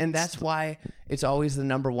shots, and that's why it's always the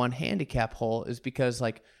number 1 handicap hole, is because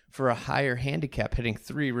like for a higher handicap, hitting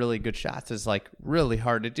 3 really good shots is like really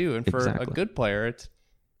hard to do, and for a good player, it's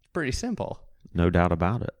pretty simple. No doubt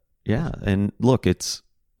about it. Yeah, and look,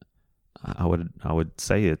 I would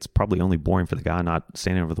say it's probably only boring for the guy not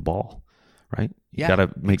standing over the ball, right? You got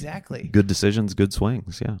to make good decisions, good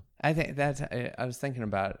swings. Yeah, I think I was thinking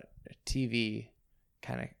about TV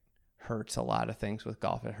kind of hurts a lot of things with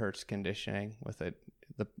golf. It hurts conditioning with the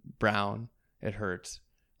brown. It hurts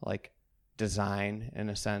like design in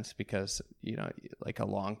a sense because like a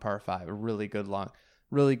long par 5, a really good long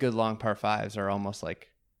par 5s are almost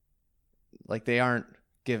like they aren't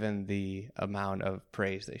given the amount of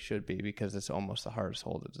praise they should be because it's almost the hardest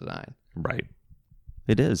hole to design. Right.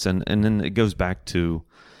 It is. And then it goes back to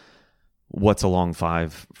what's a long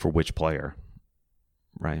 5 for which player,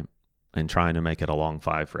 right? And trying to make it a long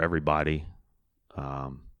 5 for everybody,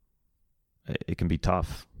 it can be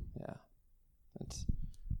tough. Yeah. It's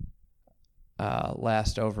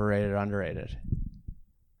last overrated, underrated.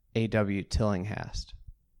 A.W. Tillinghast.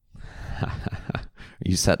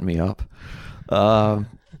 You setting me up.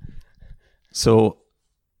 So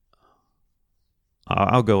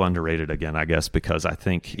I'll go underrated again, I guess, because I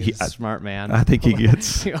think he's a smart man. I think he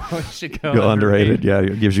gets you always should go underrated. Yeah,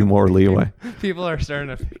 it gives you more leeway. People are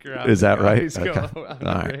starting to figure out. Is that right? Okay. All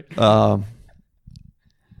right.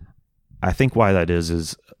 I think why that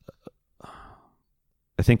is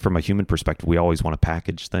I think from a human perspective, we always want to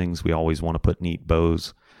package things. We always want to put neat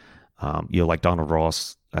bows. Like Donald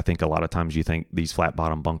Ross, I think a lot of times you think these flat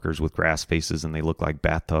bottom bunkers with grass faces and they look like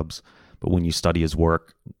bathtubs. But when you study his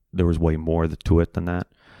work, there was way more to it than that.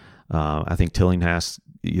 I think Tillinghast,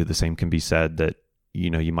 the same can be said that,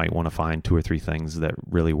 you might want to find 2 or 3 things that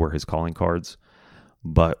really were his calling cards.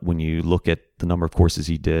 But when you look at the number of courses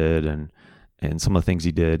he did and some of the things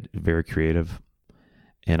he did, very creative.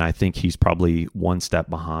 And I think he's probably one step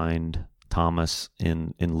behind Thomas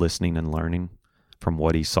in listening and learning from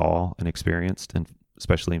what he saw and experienced, and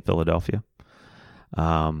especially in Philadelphia.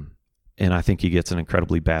 And I think he gets an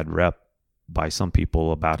incredibly bad rep by some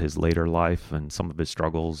people about his later life and some of his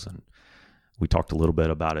struggles. And we talked a little bit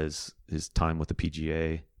about his time with the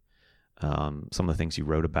PGA, some of the things he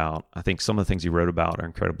wrote about. I think some of the things he wrote about are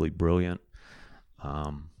incredibly brilliant.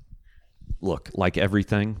 Look, like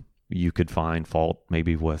everything, you could find fault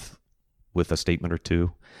maybe with a statement or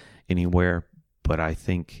two anywhere, but I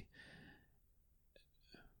think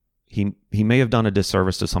he may have done a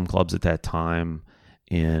disservice to some clubs at that time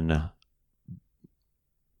in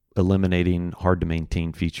eliminating hard to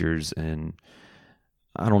maintain features, and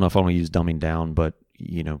I don't know if I want to use dumbing down, but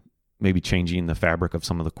maybe changing the fabric of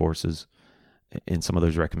some of the courses in some of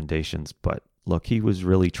those recommendations. But look, he was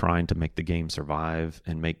really trying to make the game survive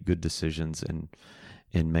and make good decisions and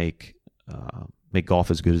make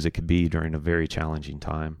golf as good as it could be during a very challenging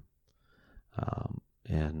time.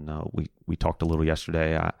 We talked a little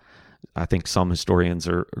yesterday. I think some historians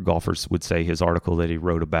or golfers would say his article that he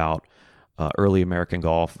wrote about early American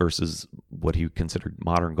golf versus what he considered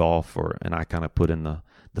modern golf, and I kind of put in the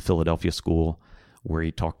Philadelphia school, where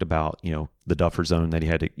he talked about the Duffer zone, that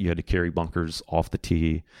you had to carry bunkers off the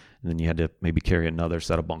tee, and then you had to maybe carry another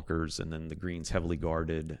set of bunkers, and then the greens heavily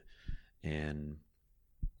guarded, and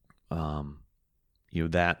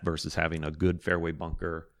that versus having a good fairway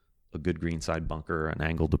bunker, a good greenside bunker, an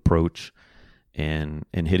angled approach, and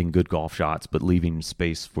hitting good golf shots, but leaving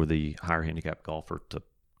space for the higher handicap golfer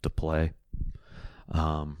to play.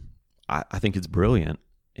 I think it's brilliant,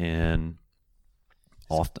 and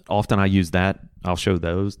often I use that. I'll show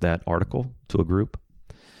that article to a group,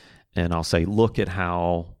 and I'll say, look at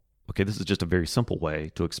how, okay, this is just a very simple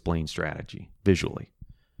way to explain strategy visually.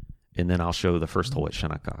 And then I'll show the first hole at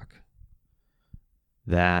Shinnecock.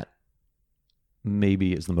 That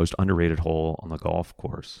maybe is the most underrated hole on the golf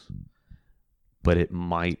course, but it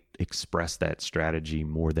might express that strategy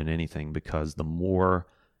more than anything, because the more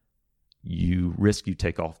risk you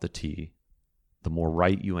take off the tee, the more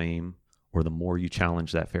right you aim, or the more you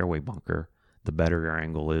challenge that fairway bunker, the better your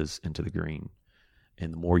angle is into the green.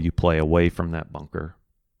 And the more you play away from that bunker,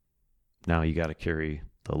 now you got to carry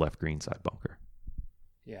the left greenside bunker.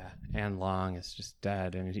 Yeah, and long, it's just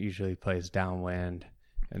dead, and it usually plays downwind,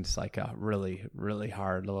 and it's like a really, really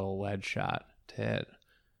hard little wedge shot to hit.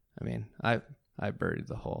 I mean, I buried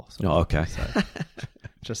the hole. So okay.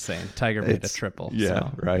 Just saying, Tiger made a triple. Yeah,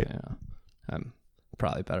 so, right. I'm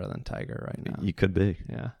probably better than Tiger right now. You could be.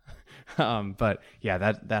 Yeah. But yeah,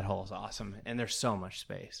 that hole is awesome, and there's so much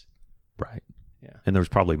space. Right. Yeah. And there's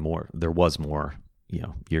probably more. There was more,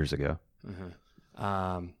 years ago.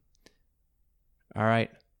 Mm-hmm. All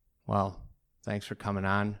right. Well, thanks for coming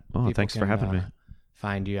on. Oh, People thanks for having me.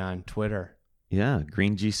 Find you on Twitter. Yeah,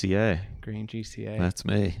 Green GCA. Green GCA. That's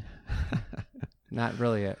me. Not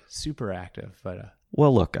really a super active, but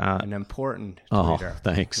well, look, an important tweeter. Oh,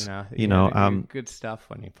 thanks. You good stuff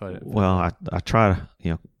when you put it. Well, I try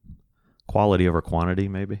to, quality over quantity,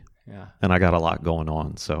 maybe. Yeah. And I got a lot going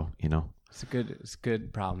on, so it's a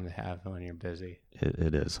good problem to have when you're busy.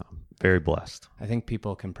 It is. I'm very blessed. I think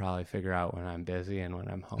people can probably figure out when I'm busy and when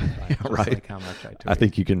I'm home. Right. Like how much I tweet. I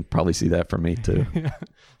think you can probably see that from me too.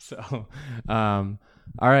 So, all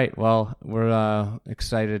right. Well, we're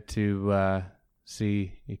excited to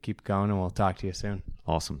see you keep going, and we'll talk to you soon.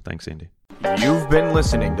 Awesome. Thanks, Andy. You've been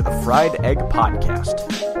listening to the Fried Egg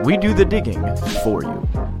Podcast. We do the digging for you.